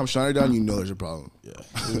I have to calm Schneider down, you know there's a problem. Yeah,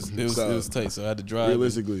 it was tight. So I had to drive.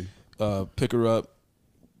 Realistically, pick her up,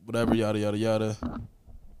 whatever, yada yada yada.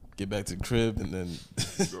 Get back to the crib, and then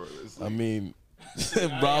I mean,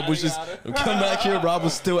 Rob was just come back here. Rob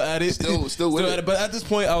was still at it, still with it. But at this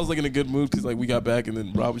point, I was like in a good mood because like we got back, and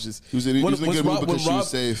then Rob was just he was in a good mood because she was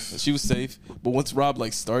safe. She was safe, but once Rob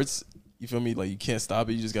like starts. You feel me? Like, you can't stop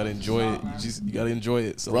it. You just gotta enjoy it. You gotta enjoy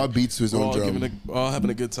it. So Rob beats to his own drum. We're all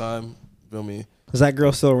having a good time. Feel me? Is that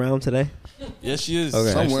girl still around today? Yes, she is.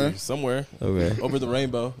 Okay. Actually, somewhere. Okay. Over the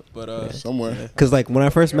rainbow, but somewhere. Because like when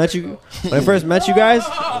I first met you guys, every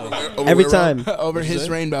time over his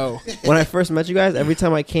rainbow. When I first met you guys, every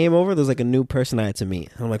time I came over, there's like a new person I had to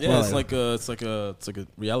meet. I'm like, yeah, it's like a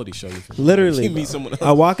reality show. Literally, you meet someone else.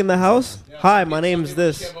 I walk in the house. Hi, my name's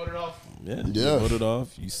this. Yeah, you voted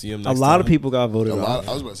off. You see him. Next a lot time. of people got voted off.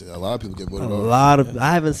 I was about to say a lot of people get voted off.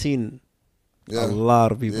 I haven't seen a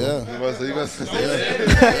lot of people. Yeah. I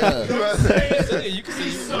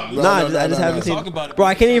just haven't seen. Bro,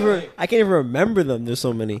 I can't even remember them. There's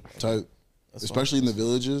so many. Especially in the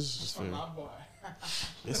villages.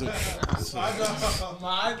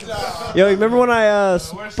 Yo, remember when I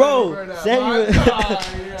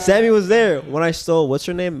Sammy was there when I stole what's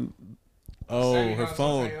her name? Oh, her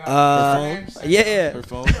phone. Yeah. Her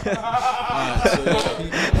phone.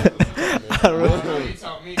 I don't know.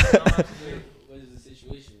 What is the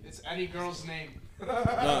situation? It's any girl's name.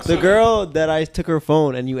 The girl that I took her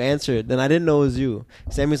phone and you answered, then I didn't know it was you.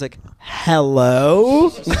 Sammy's like, hello?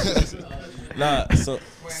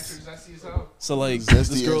 So like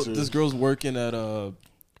this girl's working at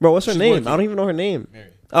Bro, what's her name? I don't even know her name. Mary.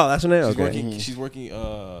 Oh, that's her name. Okay. She's working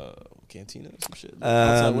Cantina or some shit.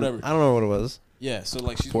 Outside, whatever. I don't know what it was. Yeah, so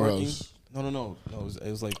like she's Poorhouse. working. No. It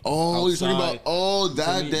was like you're talking outside. about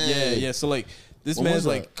that day. Yeah. So like this What man's was that?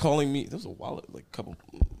 like calling me. There was a while, like a couple.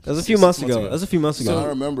 That was a few months ago. I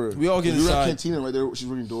remember. We all get You were at inside. Cantina right there. She's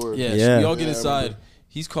working door. Yeah. We all get Yeah, I inside. remember.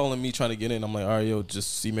 He's calling me trying to get in. I'm like, all right, yo,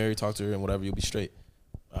 just see Mary, talk to her, and whatever, you'll be straight.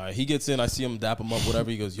 All right, he gets in. I see him dap him up,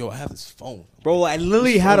 whatever. He goes, yo, I have this phone. Bro, I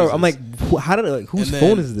literally had her. I'm like, whose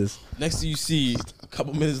phone is this? Next thing you see, a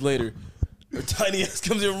couple minutes later, her tiny ass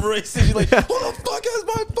comes in racing. She's like, who the fuck has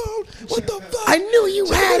my phone? What the fuck? I knew you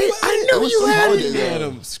had it. I knew you had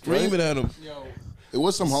it. Screaming at him. It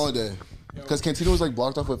was some holiday. Because Cantina was like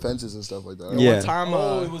blocked off with fences and stuff like that. Yeah. One time,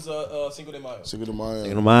 it was Cinco de Mayo. Cinco de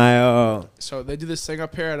Mayo. So they do this thing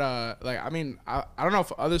up here at I don't know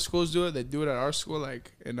if other schools do it. They do it at our school,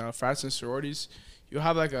 like in frats and sororities. You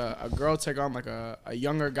have like a girl take on like a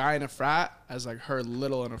younger guy in a frat as like her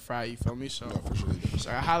little in a frat. You feel me? So, so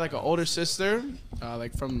I had like an older sister,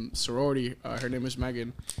 like from sorority. Her name was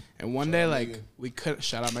Megan. And one day, like we couldn't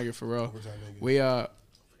shout out Megan for real.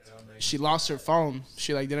 She lost her phone.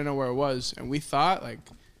 She like didn't know where it was, and we thought like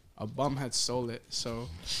a bum had stole it. So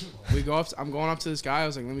we go up. I'm going up to this guy. I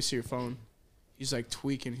was like, "Let me see your phone." He's like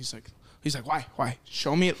tweaking. He's like, "Why?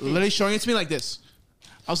 Show me it." Literally showing it to me like this.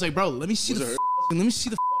 I was like, "Bro, let me see the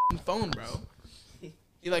phone, bro."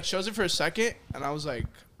 He like shows it for a second, and I was like,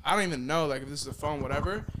 "I don't even know like if this is the phone,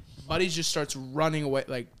 whatever." Buddy just starts running away,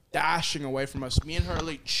 like dashing away from us. Me and her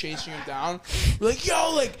like chasing him down. We're like,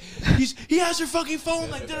 yo, like he has her fucking phone,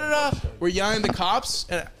 like da da da. We're yelling at the cops,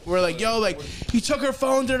 and we're like, yo, like he took her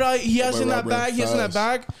phone, da da. He has it in that bag. He has it in that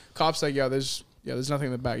bag. Cops like, there's nothing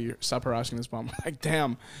in the bag. You stop harassing this mom. Like,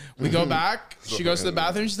 damn. We go back. She goes to the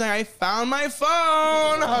bathroom. She's like, I found my phone.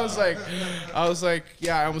 I was like,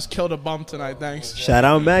 yeah, I almost killed a bum tonight. Thanks. Shout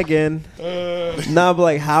out Megan. Nah, but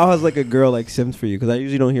like, how has like a girl like simped for you? Because I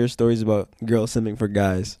usually don't hear stories about girls simping for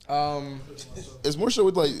guys. It's more so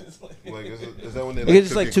with like is that when they It's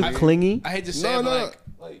just like too clingy. I hate to say it, but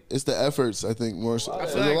like it's the efforts. I think more so.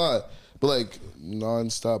 It's feel a like- lot, but like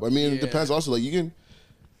nonstop. I mean, it depends. Also, like you can.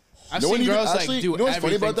 I've seen girls like do you know what's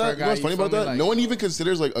funny everything about for a that? You guy. know what's funny you feel about me? that? Like, No one even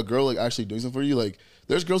considers like a girl like actually doing something for you. Like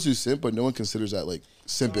there's girls who simp, but no one considers that like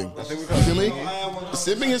simping. You feel me?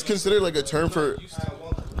 Simping is considered like a term for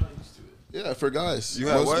for guys. You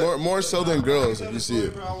have what? More so than girls. If you see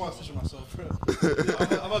it. I want to fish myself, bro.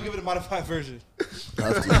 I'm gonna give it a modified version.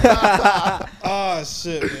 Have to. Oh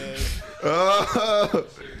shit, man.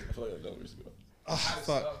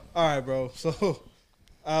 Fuck. All right, bro. So,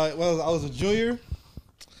 I was a junior.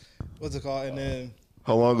 What's it called? And then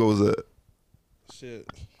How long ago was that? shit.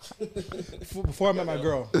 Before I met my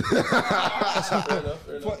girl.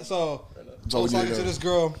 So I was talking to this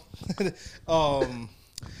girl, and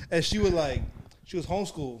she was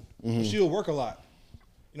homeschooled. She would work a lot.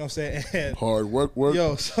 You know what I'm saying? And Hard work.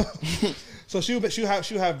 yo, so she would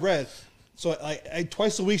have bread. So like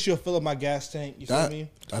twice a week she'll fill up my gas tank. You feel me?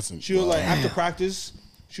 She would like after practice,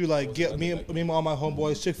 she would like get me and all my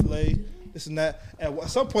homeboys Chick-fil-A, this and that. And at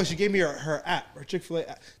some point she gave me her app, her Chick-fil-A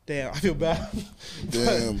app. Damn, I feel bad.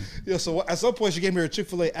 Damn. So at some point she gave me her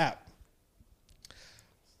Chick-fil-A app.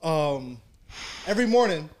 Every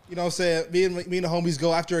morning, you know what I'm saying, me and the homies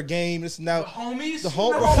go after a game, this and that. the homies. The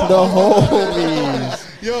homies.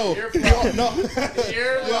 Yo,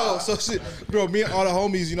 so shit, bro, me and all the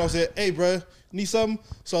homies, you know what I'm saying, hey, bro, need something?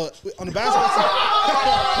 So on the basketball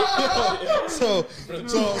side,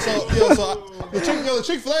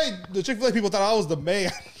 the Chick-fil-A people thought I was the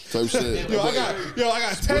man. Type shit. Yo, I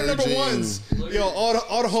got 10 number ones. Yo, all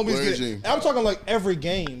the homies get it. And I'm talking like every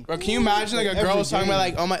game. Bro, can you imagine like a girl Every was talking game. about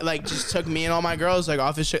like, oh my, like just took me and all my girls like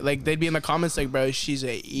off his shit. Like they'd be in the comments like, bro, she's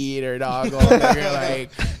a eater, dog. Or, like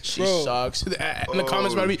she Bro. sucks. And the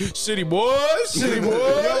comments about to be city boys.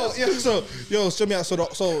 Yo, show me out.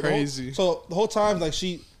 So Crazy. So the whole time, like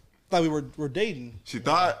she thought we were dating. She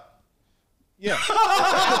thought. Yeah.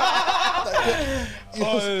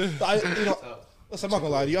 Listen, I'm not gonna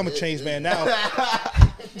lie to you. I'm a changed man now.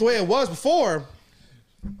 The way it was before,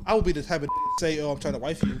 I would be the type of say, "Oh, I'm trying to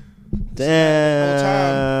wife you."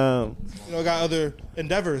 Damn. You know, I got other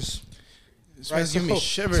endeavors. Right? Give me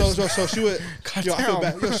shivers. So she would. Yo, I feel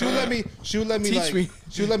bad. Yo, she would let me. She would let me Teach like. me.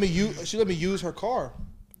 She would let me use. She would let me use her car.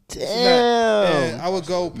 Damn. And I would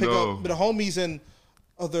go pick No. up the homies and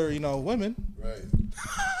other, women. Right.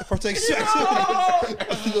 Partake sex.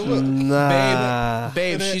 Nah.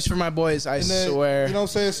 Babe, And then- she's for my boys. I And then, swear. You know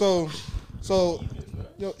what I'm saying? So,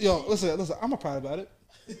 yo, listen, I'm not proud about it.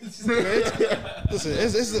 Listen,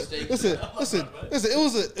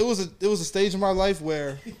 it was a stage in my life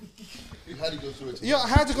where You had to go through it. I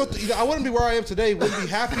had to go through. I wouldn't be where I am today. Wouldn't be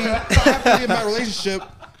happy in my relationship.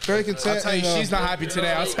 Very content. I'll tell you, and, she's not happy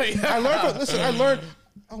today. I'll tell you. I learned.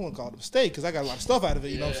 I wouldn't call it a mistake because I got a lot of stuff out of it.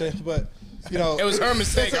 You know what I'm saying? But It was her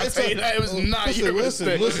mistake. I'll tell you that. It was not your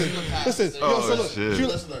mistake. Listen. Shit.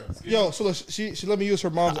 So look, she let me use her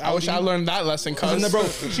mom's. I wish I Audi. learned that lesson, And then, bro,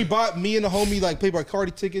 cuz. she bought me and the homie like Playboy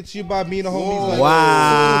Cardi tickets. She bought me and the homies like.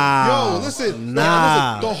 Wow. Yo, listen.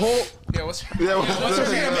 Nah. Listen, the whole. Yeah, what's her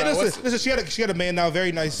Listen, she had a man now,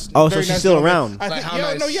 very nice. Oh, very so she's nice still man. around. I Like, think,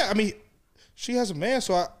 how nice? I mean, she has a man,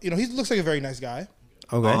 so he looks like a very nice guy.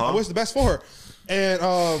 Okay. I wish the best for her. And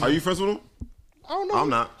Are you friends with him? I don't know. I'm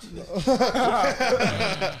not.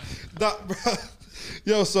 Bro.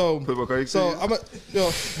 Yo, so Playboy Cardi so tickets? I'm a yo.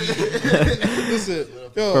 Listen,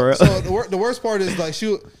 For real? yo. So the worst part is like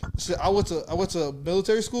I went to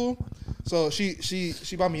military school, so she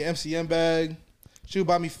bought me an MCM bag. She would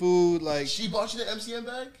buy me food, like She bought you the MCM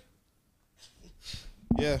bag?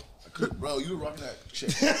 yeah. Bro, you were rocking that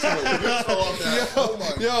shit. Oh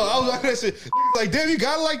my Yo, I was like that shit. Like, damn, you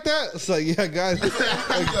got it like that? It's like, yeah, I got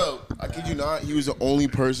it. Yo, I kid you not, he was the only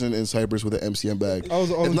person in Cyprus with an MCM bag. I was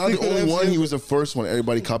the only if not the with an only one, MCM. he was the first one.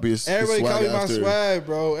 Everybody copied his Everybody swag copied my after. swag,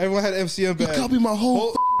 bro. Everyone had MCM He bag. copied my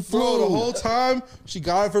whole bro. flow. The whole time she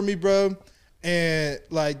got it for me, bro. And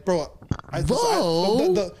like, bro,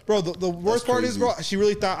 the worst part is, bro, she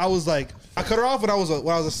really thought I was like, I cut her off when I was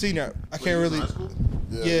a senior. I can't really.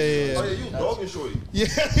 Yeah. Oh yeah, you dogging shorty. Yeah.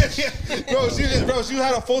 Bro, she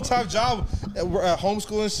had a full-time job at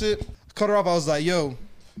homeschool and shit. Cut her off. I was like, yo,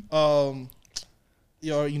 by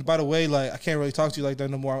the way, like I can't really talk to you like that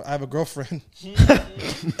no more. I have a girlfriend.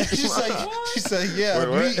 And she said, yeah,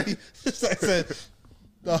 me. I said,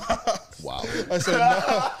 no. Wow. I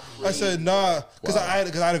said, nah, because I had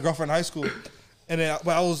a girlfriend in hige school, and then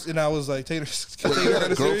I was like taking her. Wait, you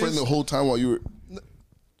had a girlfriend the whole time while you were.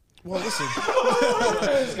 Well, listen.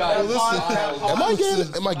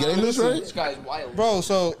 Am I getting this right? This guy's wild. Bro,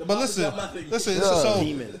 but listen.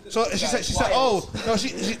 So she said, oh no, then she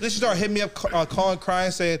started hitting me up, calling,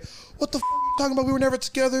 crying, saying, what the talking about? We were never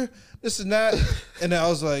together, this and that. And then I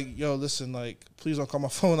was like, yo, listen, like, please don't call my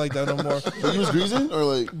phone like that no more. You was greasing or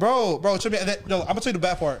like? Bro, trust me. And then, no, I'm gonna tell you the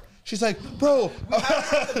bad part. She's like, bro, I'm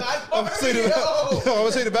gonna tell you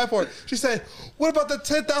the bad part. She said, what about the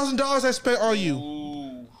 $10,000 I spent on you?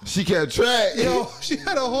 She can't track. Yo, she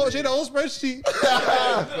had a whole spreadsheet.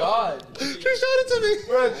 God. She showed it to me,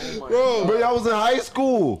 bro. But I was in high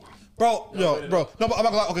school. Bro. No, but I'm not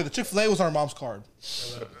gonna lie. Okay, the Chick-fil-A was on her mom's card.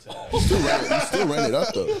 You still ran it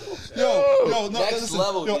up though. No, Next listen,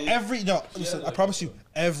 level, dude. Listen, I promise you,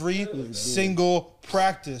 every single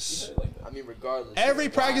practice. I mean, regardless. Every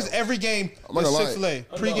practice, every game was gonna lie. Chick-fil-A.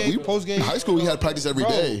 Pre-game, post-game. In high school, we had practice every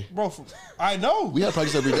day. Bro, I know. We had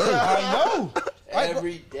practice every day. I know.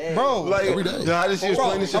 Every day. Bro. Like, Every day. how did she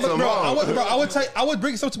explain this shit to her mom? I would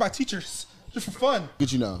bring stuff to my teachers just for fun. Look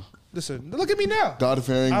at you now. Listen, look at me now.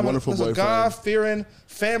 God-fearing, wonderful boyfriend. God-fearing,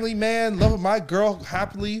 family man, loving my girl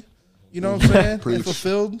happily. You know what I'm saying? Preach. And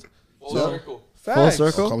fulfilled. Full circle. Facts.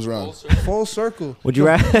 Full circle? Comes around. Full circle. Would you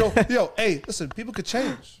rather? Yo, hey, listen, people could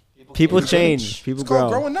change. People change. People It's called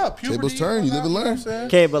grow. growing up. Puberty, Tables turn. You live and learn.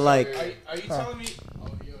 Okay, but like, Are you telling me?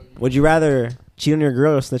 would you rather cheat on your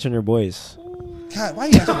girl or snitch on your boys? God, why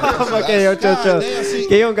you asking me that? Okay, yo, chill. Damn, see,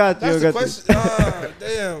 Okay, you don't got that's you the don't got this. question.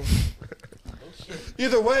 Damn.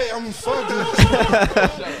 Either way, I'm fucked.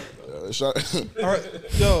 All right,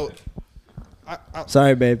 yo.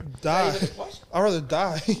 Sorry, babe. Die. I'd rather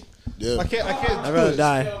die. Yeah, I can't I'd do rather it.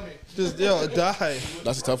 die. Just, die.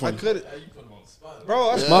 that's a tough I one. couldn't.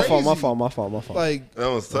 Bro, that's My crazy. fault. Like, That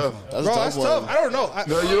was tough. That's bro, a that's tough tough. one. I don't know.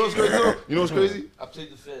 No, you know what's crazy though? You know what's crazy? I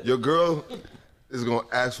plead the fifth. Your girl is gonna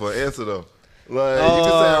ask for an answer though. Like you can say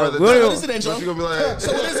I'd rather what die. is What is it, Angel? But she gonna be like,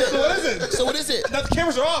 So what is it? So what is it? Now the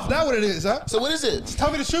cameras are off. Now what it is, huh? So what is it?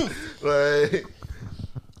 Tell me the truth. like,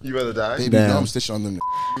 you rather die? Baby, Damn. no, I'm stitching on them.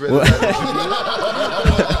 You rather die?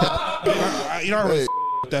 You know, I really Hey,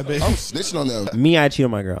 that big. I'm snitching on them. Me, I cheat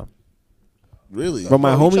on my girl, Really? but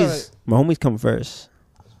my Bro, you homies come first.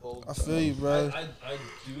 I feel you, bro. I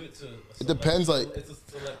do it to. It depends. Like, It's a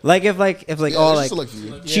select. Like if yeah, oh it's like just like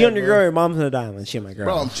you. cheat on your girl, your mom's gonna die. And cheat on my girl.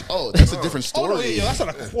 Bro, that's a different Oh no, story. yo, that's not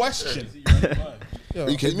a question. Are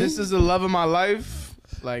you kidding me? This is the love of my life.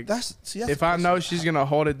 Like, That's if I know she's gonna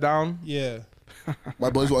hold it down. yeah. My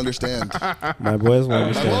boys will understand. My boys won't My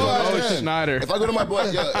boys understand. will Oh, understand. Schneider. If I go to my boy,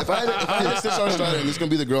 yeah, if I stitch on Schneider and this gonna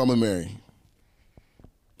be the girl I'm gonna marry,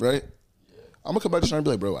 right? I'm gonna come back to Schneider and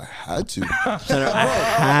be like, bro, I had to. I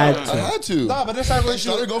had I to. had to. Nah, but that's not really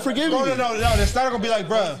Schneider gonna forgive No, me. that's not gonna be like,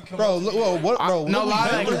 bro, look, whoa, what, bro? No What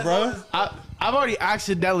lie, we been, bro? I've already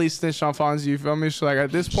accidentally snitched on Fonzie. You feel me? So like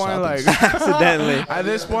at this point, like Accidentally. at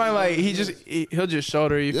this point, like he'll just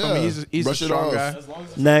shoulder. You feel me? Yeah, He's a brush it strong off. guy.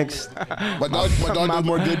 Next. My dog does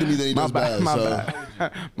more good to me than he does bad. My So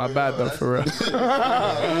bad. My bad though, for real.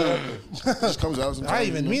 it just comes out sometimes. I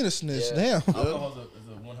didn't even mean to snitch. Damn. Alcohol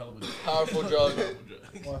is a one hell of a. Powerful drug.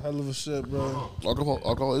 One hell of a shit, bro.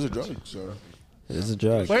 Alcohol is a drug. So It's a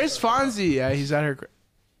drug. Where's Fonzie? Yeah, he's at her.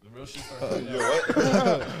 The real shit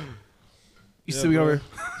started. He's sleeping over.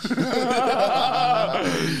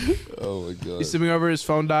 oh my god. He's sleeping over. His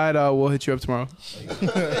phone died. We'll hit you up tomorrow.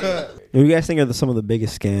 What do you guys think are some of the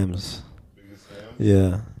biggest scams?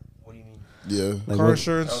 Yeah. What do you mean? Yeah. Like Car what-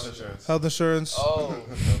 insurance, health insurance, Oh,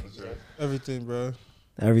 everything, bro.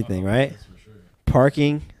 everything, right?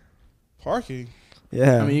 Parking. Parking.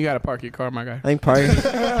 Yeah. I mean, you gotta park your car, my guy. I think parking.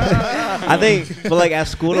 I think, but like at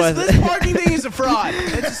school, This parking thing is a fraud.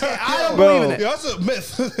 I don't Bro. believe in Yeah, it. that's a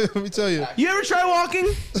myth. Let me tell you. You ever try walking?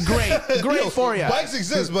 Great for you. Bikes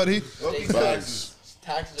exist, buddy. taxes.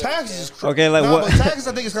 Taxes is crazy. okay, like Nah, what? but taxes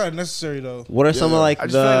I think is kind of necessary though. What are some of like I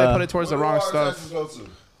just feel like they put the? it towards the wrong stuff.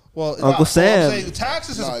 Well, Uncle nah, all I'm Sam. saying,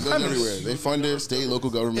 taxes is Nah, a it goes premise. everywhere. They fund it, state, local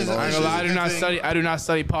government. Is all it- that I ain't shit. gonna lie, I do not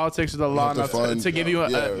study politics or the law have to enough fund- to give you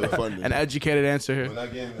yeah, fund it. an educated answer here. Be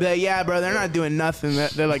like, yeah, bro, they're not doing nothing.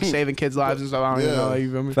 They're like saving kids' lives and stuff. I don't even Yeah. know. Like,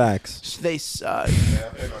 you feel me? Facts. They suck.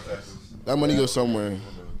 That money goes somewhere.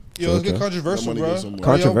 Yo, it's get Okay. controversial, That money bro. goes somewhere.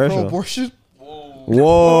 Are y'all Controversial. pro-abortion?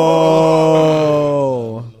 Whoa.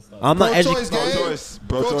 I'm not Pro-choice educated. gang.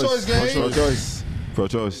 Pro-choice gang. Pro-choice.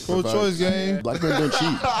 Pro-choice. Pro-choice gang. Black men don't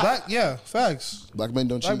cheat. Yeah, facts. Black men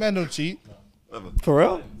don't Black cheat. men don't cheat. For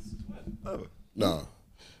real? No,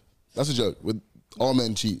 that's a joke. With all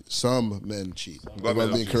men cheat. Some men cheat. Black If men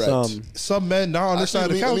I'm being cheat. correct. Some men not on their side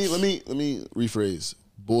of the couch. Let me rephrase.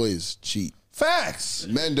 Boys cheat. Facts.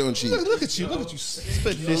 Men don't cheat. Look at you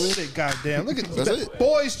spitting this shit. Goddamn. Look at That's it.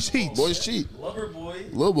 Boys cheat. Boys cheat. Lover boy.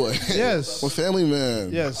 Little boy. Yes. Well, family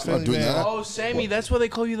man. Yes, I'm not family doing man. that. Oh, Sammy, that's why they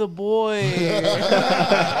call you the boy.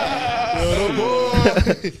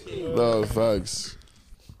 No, facts.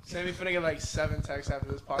 Sammy finna get like 7 texts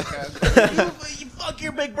after this podcast. you fuck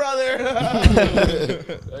your big brother.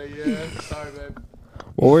 Yeah, sorry, babe.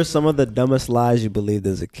 What were some of the dumbest lies you believed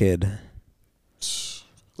as a kid?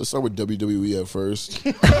 Let's start with WWE at first.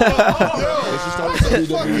 Let's just start with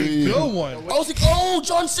Fucking WWE. good one. I was like, oh,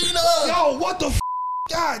 John Cena. Yo, what the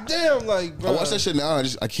God damn, like, bro. I watch that shit now.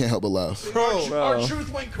 I can't help but laugh. Bro. Our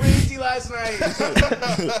truth went crazy last night.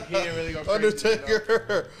 He didn't really go crazy.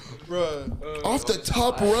 Undertaker. Bro. Off the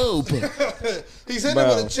top rope. He's hitting him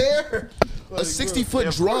with a chair. A 60-foot Yeah,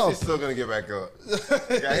 of course drop. he's still gonna get back up. Got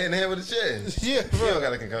hit in the head with a chair. Yeah, He don't bro.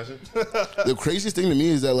 got a concussion. The craziest thing to me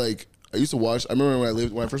is that, like, I used to watch. I remember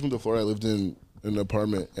when I first moved to Florida, I lived in an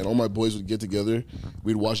apartment, and all my boys would get together.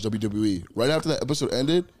 We'd watch WWE. Right after that episode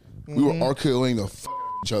ended, we were RKOing the f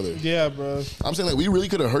each other. Yeah, bro. I'm saying, like, we really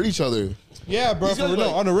could have hurt each other. Yeah, bro. For real,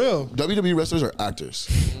 like- on the real. WWE wrestlers are actors.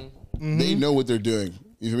 They know what they're doing.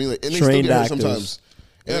 You feel me? Like, and they Trained still get actors. hurt sometimes.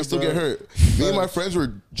 And they still bro. get hurt. Me and my friends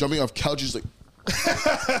were jumping off couches, like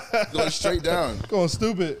going straight down. Going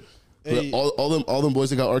stupid. But Hey, all them boys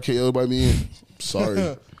that got RKO'd by me,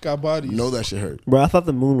 sorry. got bodies. Know that shit hurt. Bro, I thought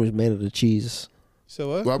the moon was made out of cheese. So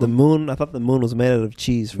what? Well, The moon, I thought the moon was made out of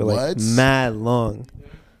cheese for like What? mad long.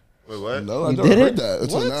 Wait, what? No, I You never did heard it? that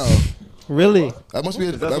until What? now. Really? That must be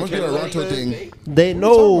a Toronto thing. They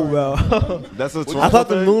know, bro. That's a I thought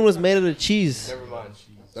the moon was made out of cheese.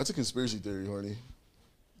 That's a conspiracy theory, horny.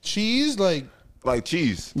 Cheese, like like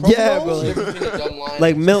cheese. Yeah, bro.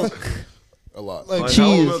 Like milk. A lot. Like Like, cheese.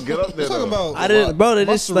 how will it get up there, talking though? about. I didn't, bro. They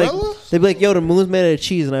just like Mozzarella? they'd be like, "Yo, the moon's made out of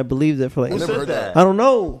cheese," and I believed it for like I never heard that. I don't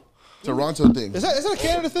know. Toronto thing. Is that a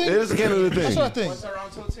Canada thing? It is a Canada That's thing. what I think.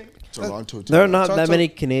 Toronto thing. There are not that Toronto- many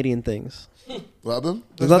Canadian things. What happened?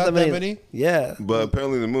 There's There's not that many. Yeah, But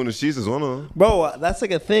apparently the moon and cheese is one of them. bro, that's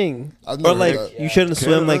like a thing. I've Or never like heard that. you shouldn't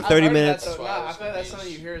swim like 30 minutes. I feel like that's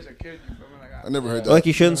something you hear as a kid. You feel me? Like, I never heard Or that. like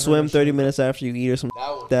you shouldn't swim 30 minutes after you eat or something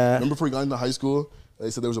like that. Remember before we got into high school, they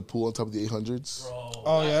said there was a pool on top of the 800s?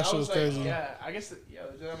 Oh yeah, that shit was crazy. yeah, I guess. Yeah,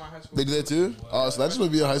 they did that in my high school. They did that too? Oh, so that just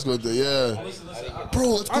would be a high school thing, yeah. Bro,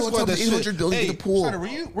 let's I go on top of the 800 building Hey, to the pool. Carter,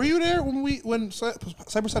 were you there when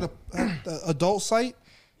Cypress had the adult site?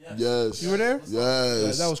 Yes. You were there?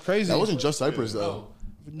 Yes. That was crazy. That wasn't just Cypress, though.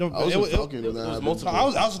 No, I was it, in it, Falcon when that happened. I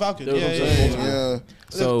was Falcon. There was Yeah, multiple- yeah, yeah. Yeah.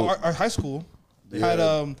 So- our high school Yeah.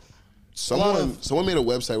 had Someone made a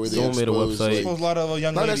website where they Someone made a exposed, website. like, exposed a lot of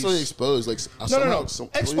young not ladies. necessarily exposed, like no.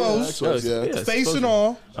 Exposed. Yeah. Face and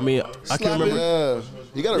all. I mean, I can remember. Yeah,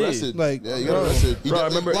 he got arrested. Like, yeah, he got arrested. He Bro, I got-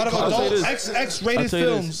 remember- A lot of I'll tell you adult this. X-rated I'll tell you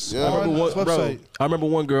this. films Yeah. I remember on one, this bro. website. I remember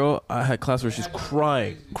one girl. I had class where she's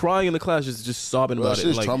crying in the class, just sobbing Bro, that about shit it.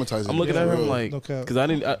 is Like, traumatizing. I'm looking Yeah, at her, bro. I'm like, No cap. because I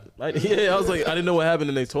didn't. I was like, I didn't know what happened,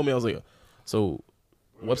 and they told me. I was like, so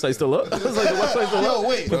website still up? I was like, the website's still up. Yo,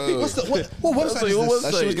 wait. Bro. What's the what website like, is what this? was-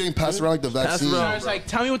 That shit was getting passed around like the vaccine. around. I was like,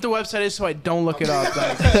 tell me what the website is so I don't look it up.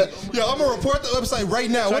 Like, Yo, I'm gonna report the website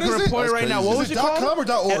right now. so What I is can it? report it right now. crazy. What Is was it it called? .com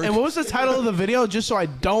or .org? And what was the title of the video? Just so I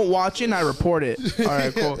don't watch it and I report it. All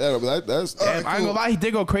right, cool. Yeah, but that's Damn, I ain't gonna lie, he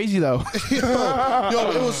did go crazy though.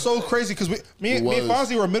 Yo, it was so crazy because me and was.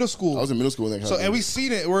 Fonzie were in middle school. I was in middle school when that So happened. and we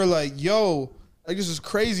seen it. We're like, yo, like this is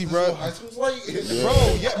crazy, bro. High school's like,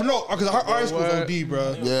 Bro, yeah, but no, because our high school's OD,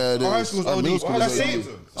 bro. Yeah, it Our high is. school's Our OD. middle school That is same OD.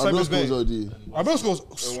 Our middle Cypress school Bay. is OD. Our middle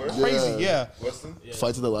school's crazy, yeah, Weston?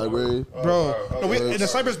 Fight to the library. bro. No, we, in the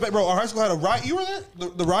Cypress Bay, bro. Our high school had a riot. You were there?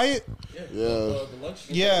 The riot? Yeah.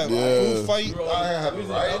 Yeah, Yeah. food fight. I have a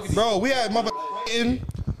right. Bro, we had motherfucking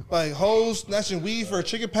like hoes snatching weed for a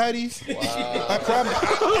chicken patty. I promise.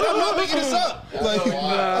 And I'm not making this up. Like,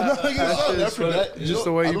 I'm not making this up. After that, Just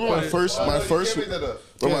the way I you remember put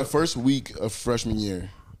it. my first week of freshman year.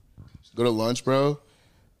 Go to lunch, bro.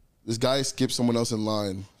 This guy skipped someone else in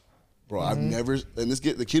line. Bro, I've never, and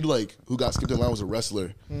the kid like who got skipped in line was a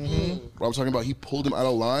wrestler. Bro, I'm talking about he pulled him out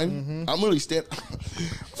of line. I'm literally I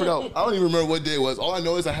forgot, I don't even remember what day it was. All I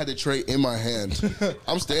know is I had the tray in my hand.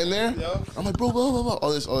 I'm standing there. I'm like, bro, blah, blah, blah.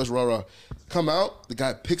 All this rah rah. Come out, the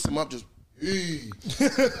guy picks him up, just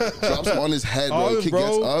drops him on his head, bro. The kid Bro.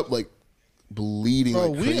 gets up, like bleeding Bro,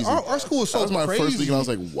 like crazy. our school was so that was my crazy. first week, and I was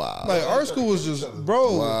like, wow. Like our school was just,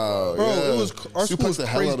 bro, Wow, bro. yeah. It was our school Suplex was the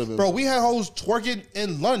hell crazy, out of him. bro. We had hoes twerking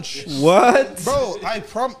in lunch, What? bro.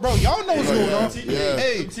 Bro, y'all know what's going on. Yeah.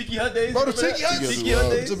 Hey, Tiki Hut days. bro, the tiki huts, Tiki Hut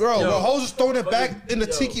days. bro, hoes was throwing it back in the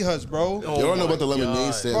tiki huts, bro. You don't know about the lemonade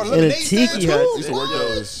Bro, stand. In a lemonade tiki stand, hut. too? We used to work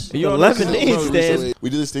those. The lemonade stand. We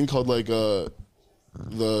did this thing called like the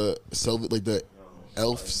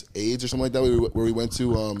Elf's Aids or something like that, where we went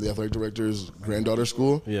to the athletic director's granddaughter's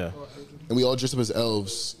school. Yeah. And we all dressed up as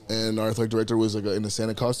elves, and our athletic director was like in a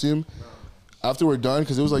Santa costume. After we're done,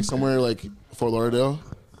 because it was like somewhere like Fort Lauderdale,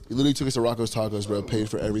 he literally took us to Rocco's Tacos, bro. Paid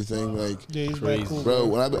for everything, like Yeah, he's crazy, cool, bro.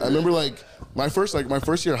 When I remember like my first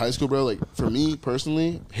year of high school, bro. Like for me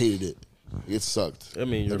personally, hated it. It sucked. I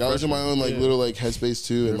mean, you're like I was in my own like little like headspace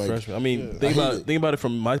too, and like freshman. I mean, think about it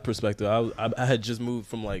from my perspective. I had just moved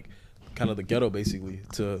from like kind of the ghetto basically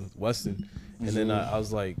to Weston, and then I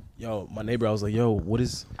was like, yo, my neighbor, I was like, yo, what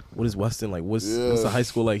is Weston like? What's the high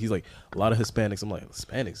school like? He's like, a lot of Hispanics. I'm like,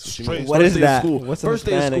 Hispanics? What you mean? What is First day of that? school. What's a First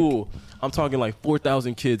day of Hispanic? school? I'm talking like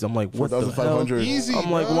 4,000 kids. I'm like, what the hell? 4,500. Easy.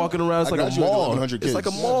 I'm like bro. walking around. It's I like a graduated with mall. 100 It's like a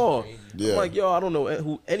kids. mall. Yeah. I'm like, yo, I don't know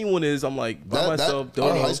who anyone is. I'm like by myself. Our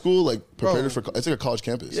Don't know. high school like prepared Bro. us for. It's like a college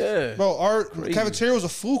campus. Yeah. Bro, our cafeteria was a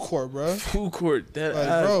food court, bro. Food court. That Like,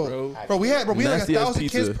 ass, bro, we had like Nasty ass 1,000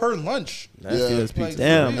 kids pizza. per lunch. Nasty Yeah. ass pizza.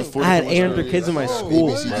 Damn, Like, I had 800 kids in my school.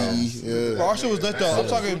 ABCD, Bro, yeah. our shit was lit though. I'm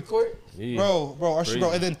talking, Yeah. bro, our shit,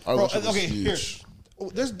 bro, and then, Our bro, shit was okay, here, huge.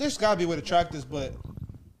 there's gotta be a way to track this, but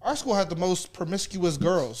our school had the most promiscuous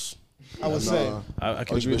girls, I would say. I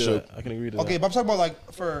can agree to Archbishop. that. I can agree to Okay, that. but I'm talking about like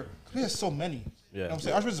we had so many. You Yeah. know what I'm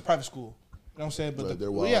saying? Ours was a private school. You know what I'm saying? But Right,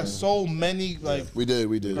 they're we had wild. so many like We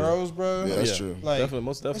did. girls, bro. Yeah, that's Yeah. true. Like, Definitely,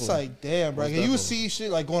 most definitely. It's like, damn, bro. Most And you would definitely. see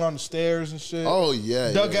shit like going on the stairs and shit. Oh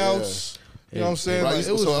yeah, Dugouts. You know what I'm saying? Bro, Like,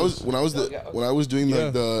 it was when I was doing Yeah. like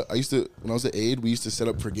when I was the aide, we used to set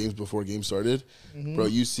up for games before games started. Mm-hmm. Bro,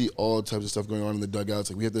 you see all types of stuff going on in the dugouts.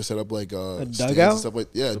 Like we have to set up like stands dugout? and stuff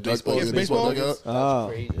like baseball baseball game? dugout.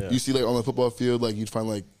 Oh, You see like on the football field, like you'd find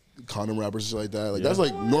like condom wrappers and shit like that. Like that's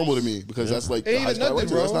like normal to me because that's like the Ain't high school I nothing, went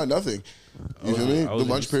to. bro. That's not nothing. You feel me? I The was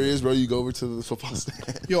lunch used to periods, bro. You go over to the football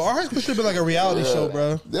stand. Yo, our high school should have been like a reality show,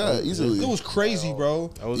 bro. Yeah, easily. It was crazy,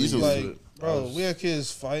 bro. I was Easily. used to Like, it. bro, we had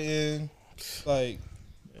kids fighting, like,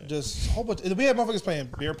 just a whole bunch. We had motherfuckers playing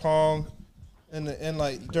beer pong, and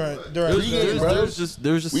like during. Pregame, bro.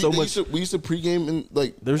 There's just so much. We used to pregame and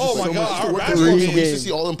like. There's Oh just my so God, much. our work basketball the game. game. We used to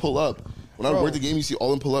see all them pull up. When I Bro. worked the game, you see all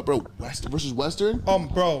them pull up, bro. West versus Western.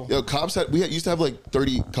 Bro. Yo, cops used to have like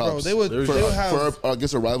 30 cops. they would have- for I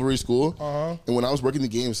guess a rivalry school. Uh-huh. And when I was working the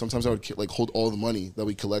game, sometimes I would like hold all the money that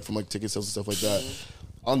we collect from like ticket sales and stuff like that.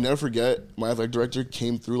 I'll never forget my athletic director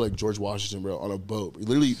came through like George Washington, bro, on a boat. He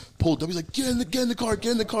literally pulled up. He's like, get in the car.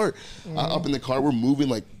 Up in the car, we're moving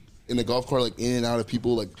like in the golf cart, like in and out of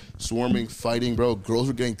people, like swarming, fighting, bro. Girls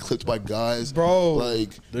were getting clipped by guys, Bro.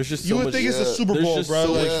 Like, There's just You so would much. think it's the Super There's Bowl, just bro.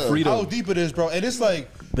 so Like, much freedom. how deep it is, bro. And it's like,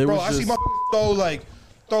 There bro, was I see just- my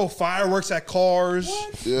throw fireworks at cars.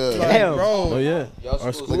 yeah. Like, Damn. bro. Oh yeah,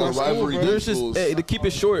 our school. Like a rivalry. There's just schools. to keep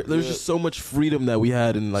it short. There's just so much freedom that we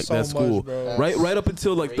had in like So that much, school, bro. right up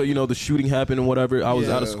until like the shooting happened and whatever. I was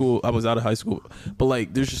out of Yeah. school. I was out of high school, but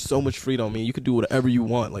like there's just so much freedom. I mean, you could do whatever you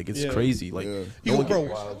want. Like it's Yeah. crazy. Like Yeah. You, one bro,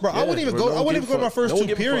 give- bro, I wouldn't even bro, go. no I one wouldn't even give go to my a fuck. first No one two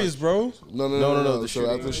give a fuck. periods, bro. No. the So shooting.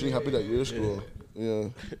 after shooting happened at your school. Yeah.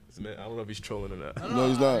 Man, I don't know if he's trolling or not. No,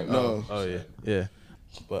 he's not. No. Oh yeah.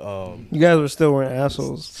 But you guys were still wearing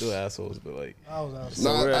assholes. still assholes. But like I was out.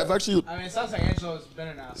 No, we're at- I've actually. I mean, it sounds like Angelo's been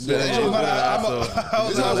an ass. Yeah, Angelo-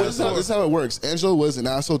 so, This is how it works. Angelo was an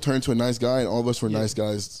asshole, turned to a nice guy, and all of us were nice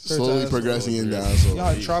guys, slowly assholes. progressing into assholes. Y'all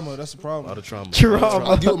had trauma. That's the a problem. lot of trauma. I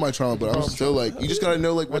Trauma. deal with my trauma, but I'm still like, you just gotta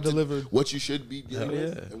know like delivered. what you should be dealing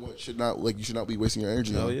with yeah. and what should not. Like you should not be wasting your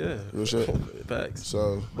energy. Oh on. yeah, real shit. Facts.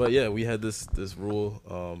 So But yeah, we had this rule.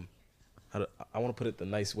 I want to put it the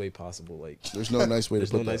nice way possible. Like there's no nice way to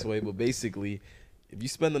there's put no that. nice way, but basically, if you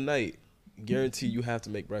spend the night, guarantee you have to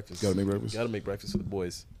make breakfast. Gotta make breakfast. You gotta make breakfast for the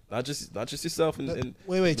boys, not just yourself and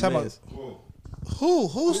Wait, the time out. mans. Who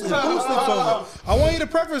sleeps over? I want you to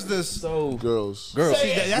preface this. So Girls, See,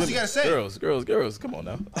 that's what you gotta say. girls. Come on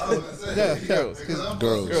now, Yeah, girls.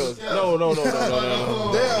 girls. No.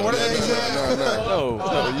 Yeah, what are they saying?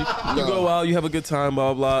 No. You go out, you have a good time,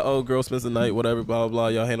 blah blah. Oh, girl spends the night, whatever, blah blah.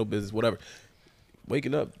 Y'all handle business, whatever.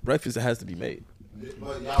 Waking up, breakfast has to be made.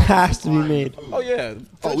 Has to be made. Oh yeah.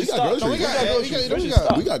 Oh, we Fridge is got stocked.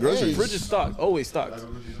 groceries. We got groceries. Fridge is stocked. Always stocked.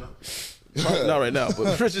 Not right now,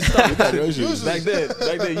 but fridge is stocked. groceries. Back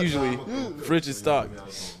then, usually, fridge is stocked.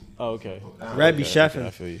 Oh, okay. Red be Okay, chefing.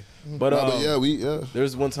 I feel you. But, But yeah,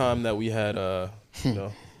 there's one time that we had,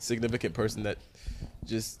 significant person that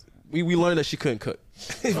just we learned that she couldn't cook.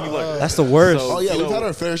 We learned That's the worst. So, Oh yeah, you we've know, had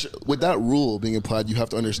our fair with that rule being applied. You have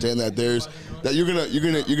to understand that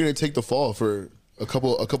you're gonna take the fall for a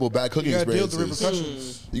couple bad cooking You gotta deal with experiences. the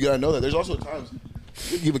repercussions. You gotta know that. There's also times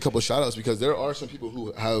we give a couple shout outs because there are some people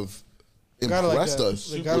who have Gotta like impressed that. us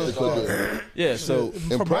They with gotta the like cooking. yeah. So From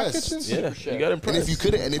my Impressed. kitchens? yeah, you got impressed.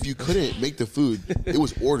 And if you couldn't make the food, it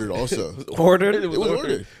was ordered also. Ordered. It was was ordered.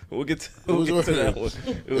 ordered. We'll get to, was to that ordered.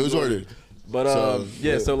 one. It was ordered. But So,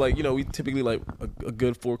 yeah, yeah. so like we typically like a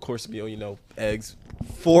good 4-course meal. Eggs,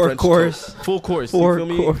 Four French course. toast. Full course. Four You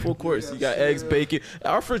feel me? course. Full course. You got eggs, bacon.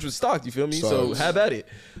 Our fridge was stocked. You feel me? So Stocked. have at it.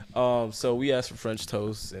 So we asked for French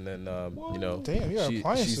toast, and then Damn, you got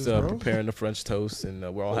appliances, she's bro. preparing the French toast,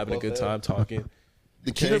 and we're all having a good time talking.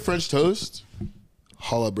 The key to French toast,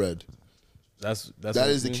 challah bread. That's That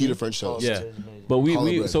is the key to French toast. Yeah, but we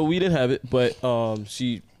bread. so we didn't have it, but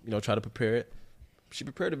she tried to prepare it. She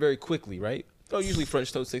prepared it very quickly, right? So usually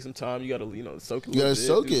French toast takes some time. You gotta soak it. You gotta little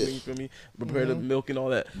soak bit, do the it. thing, you feel me? Prepare the milk and all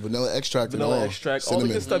that. Vanilla extract and Vanilla all. extract, all the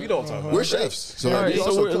Cinnamon. good stuff. You know what I'm talking about. We're right? chefs. So, All right, we so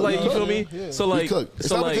also we're cook. like, you feel me? So We like, cook. It's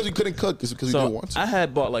so not like, because we couldn't cook. It's because we so didn't want to. I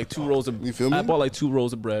had bought like 2 rolls of. You feel me? I bought like 2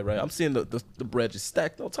 rolls of bread. Right. I'm seeing the bread just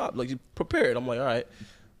stacked on top, like you prepared. I'm like, all right.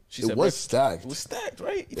 She It said, was stacked. It was stacked,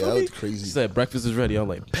 right? You Yeah, feel that me? was crazy. She said breakfast is ready. I'm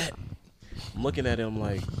like, bet. I'm looking at it. I'm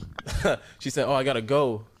like, she said, oh, I gotta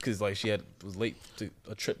go because like she was late to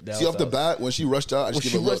a trip down. See, off the bat, when she rushed out, I When just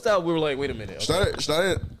she gave a look. rushed out, we were like, wait a minute. Okay.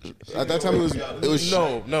 Schneider, at that time, it was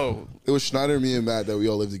No. It was Schneider, me, and Matt that we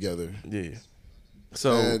all lived together. Yeah.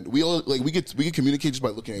 So And we all like we could communicate just by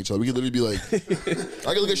looking at each other. We could literally be like,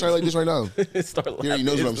 I can look at Schneider like this right now. start laughing. Yeah, he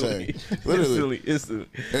knows what I'm saying. Literally. Instantly.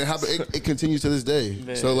 And it happened. It continues to this day.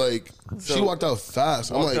 Man. So like, she So- walked out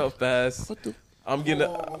fast. I'm Walked like, out fast. what the? I'm getting.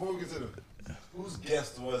 Before we get to the, whose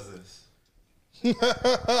guest was this?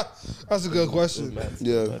 That's a good question.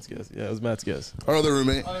 Yeah. Matt's guess. Yeah, it was Matt's guess. Our other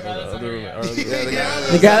roommate.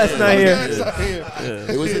 The guy that's not here.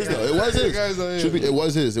 It was his though. It was his. guy's not here. Should be- It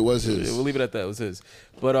was his. It was Yeah, his. we'll leave it at that. It was his.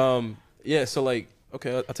 But yeah. So like,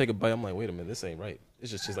 okay, I take a bite. I'm like, wait a minute, this ain't right. It's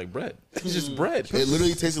just like bread. It's just bread. It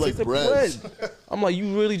literally tasted like Tastes bread. I'm like,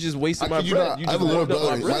 you really just wasted my kid you bread. not. You I just have a little warmed up brother.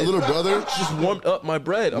 my My bread. little brother. just warmed up my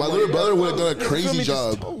bread. I'm My like, little brother would have done a you feel crazy me?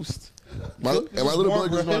 Just job. toast. My little brother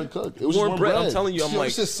just bread. wanted to cook. It was Warm just bread. bread. I'm telling you, I'm Yo, like,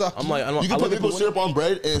 it's just sucky. I'm like, I You can look put at the maple window- syrup on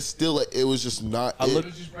bread, and it's still like it was just not. I it. look.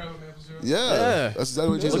 Yeah, Yeah. that's exactly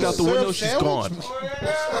what it tasted Look out the like. window. She's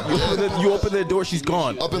gone. You open the door. She's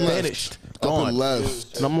gone. Up and left. Vanished. Up Gone. and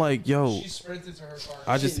left. And I'm like, yo, Sprinted to her car.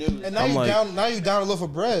 I just. And now I'm you like, down. Now you down a loaf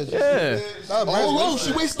of bread. yeah. Now A bread's whole loaf.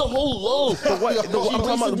 wasted. She wasted the whole loaf. I'm talking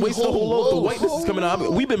about wasting the whole loaf. The whiteness is coming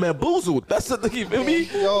out. We've been bamboozled. That's the thing. You feel me?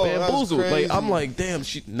 Yo, that's Bamboozled. Like crazy. I'm like, damn.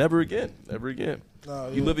 She never again. Never again. Nah,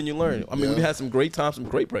 You live and you learn. I mean, Yeah. we had some great times, some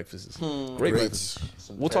great breakfasts. Great Great. breakfasts.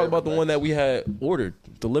 We'll talk about the one that we had delivered,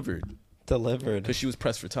 Delivered. because she was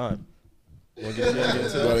pressed for time. You wanna get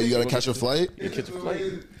into that? You gotta catch a flight. You catch a flight.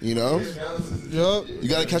 You know, Yup. you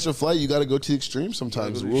gotta catch a flight. You gotta go to the extreme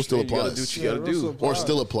sometimes. The rules still You gotta apply, do what you gotta do. or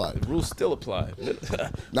still apply. The rules still apply.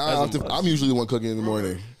 Now As a I'm usually the one cooking in the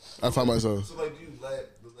morning. I find myself. So like, do you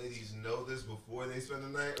let the ladies know this before they spend the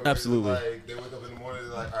night? Or Absolutely. Is it like they wake up in the morning,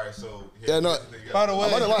 they're like, all right, so Yeah, no. By the way,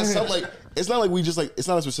 I'm not gonna lie, some, like it's not like we just like it's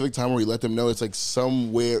not a specific time where we let them know. It's like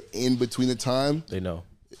somewhere in between the time They know.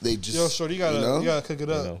 they just yo, shorty, you gotta cook it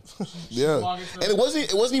They up. know. yeah. And it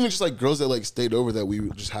wasn't even just like girls that like stayed over that we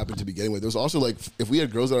just happened to be getting with. There was also like if we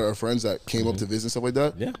had girls that are our friends that came up to visit and stuff like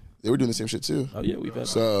that. Yeah. They were doing the same shit too. Oh yeah, we've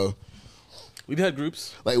So had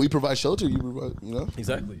groups. like we provide shelter, you provide, you know.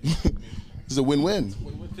 Exactly. It's a win-win.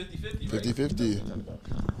 50-50, right? 50-50.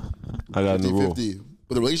 I got a new rule. 50-50.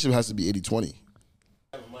 But the relationship has to be 80-20.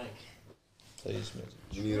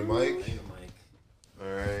 You need a mic? All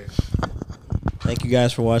right. Thank you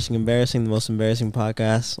guys for watching Embarrassing, the most embarrassing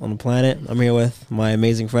podcast on the planet. I'm here with my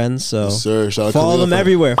amazing friends, so Yes, sir. Shout out follow Khalil them for-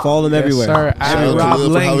 everywhere. Follow them everywhere. Sir, Shout at out Rob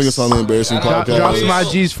Khalil for having Links. us on the Embarrassing Drop Podcast. some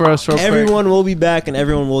IGs for us real quick. Everyone will be back, and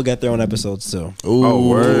everyone will get their own episodes too. Ooh. Oh,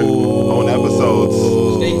 word. On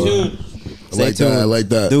episodes. Stay tuned. I like that. I like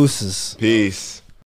that. Deuces. Peace.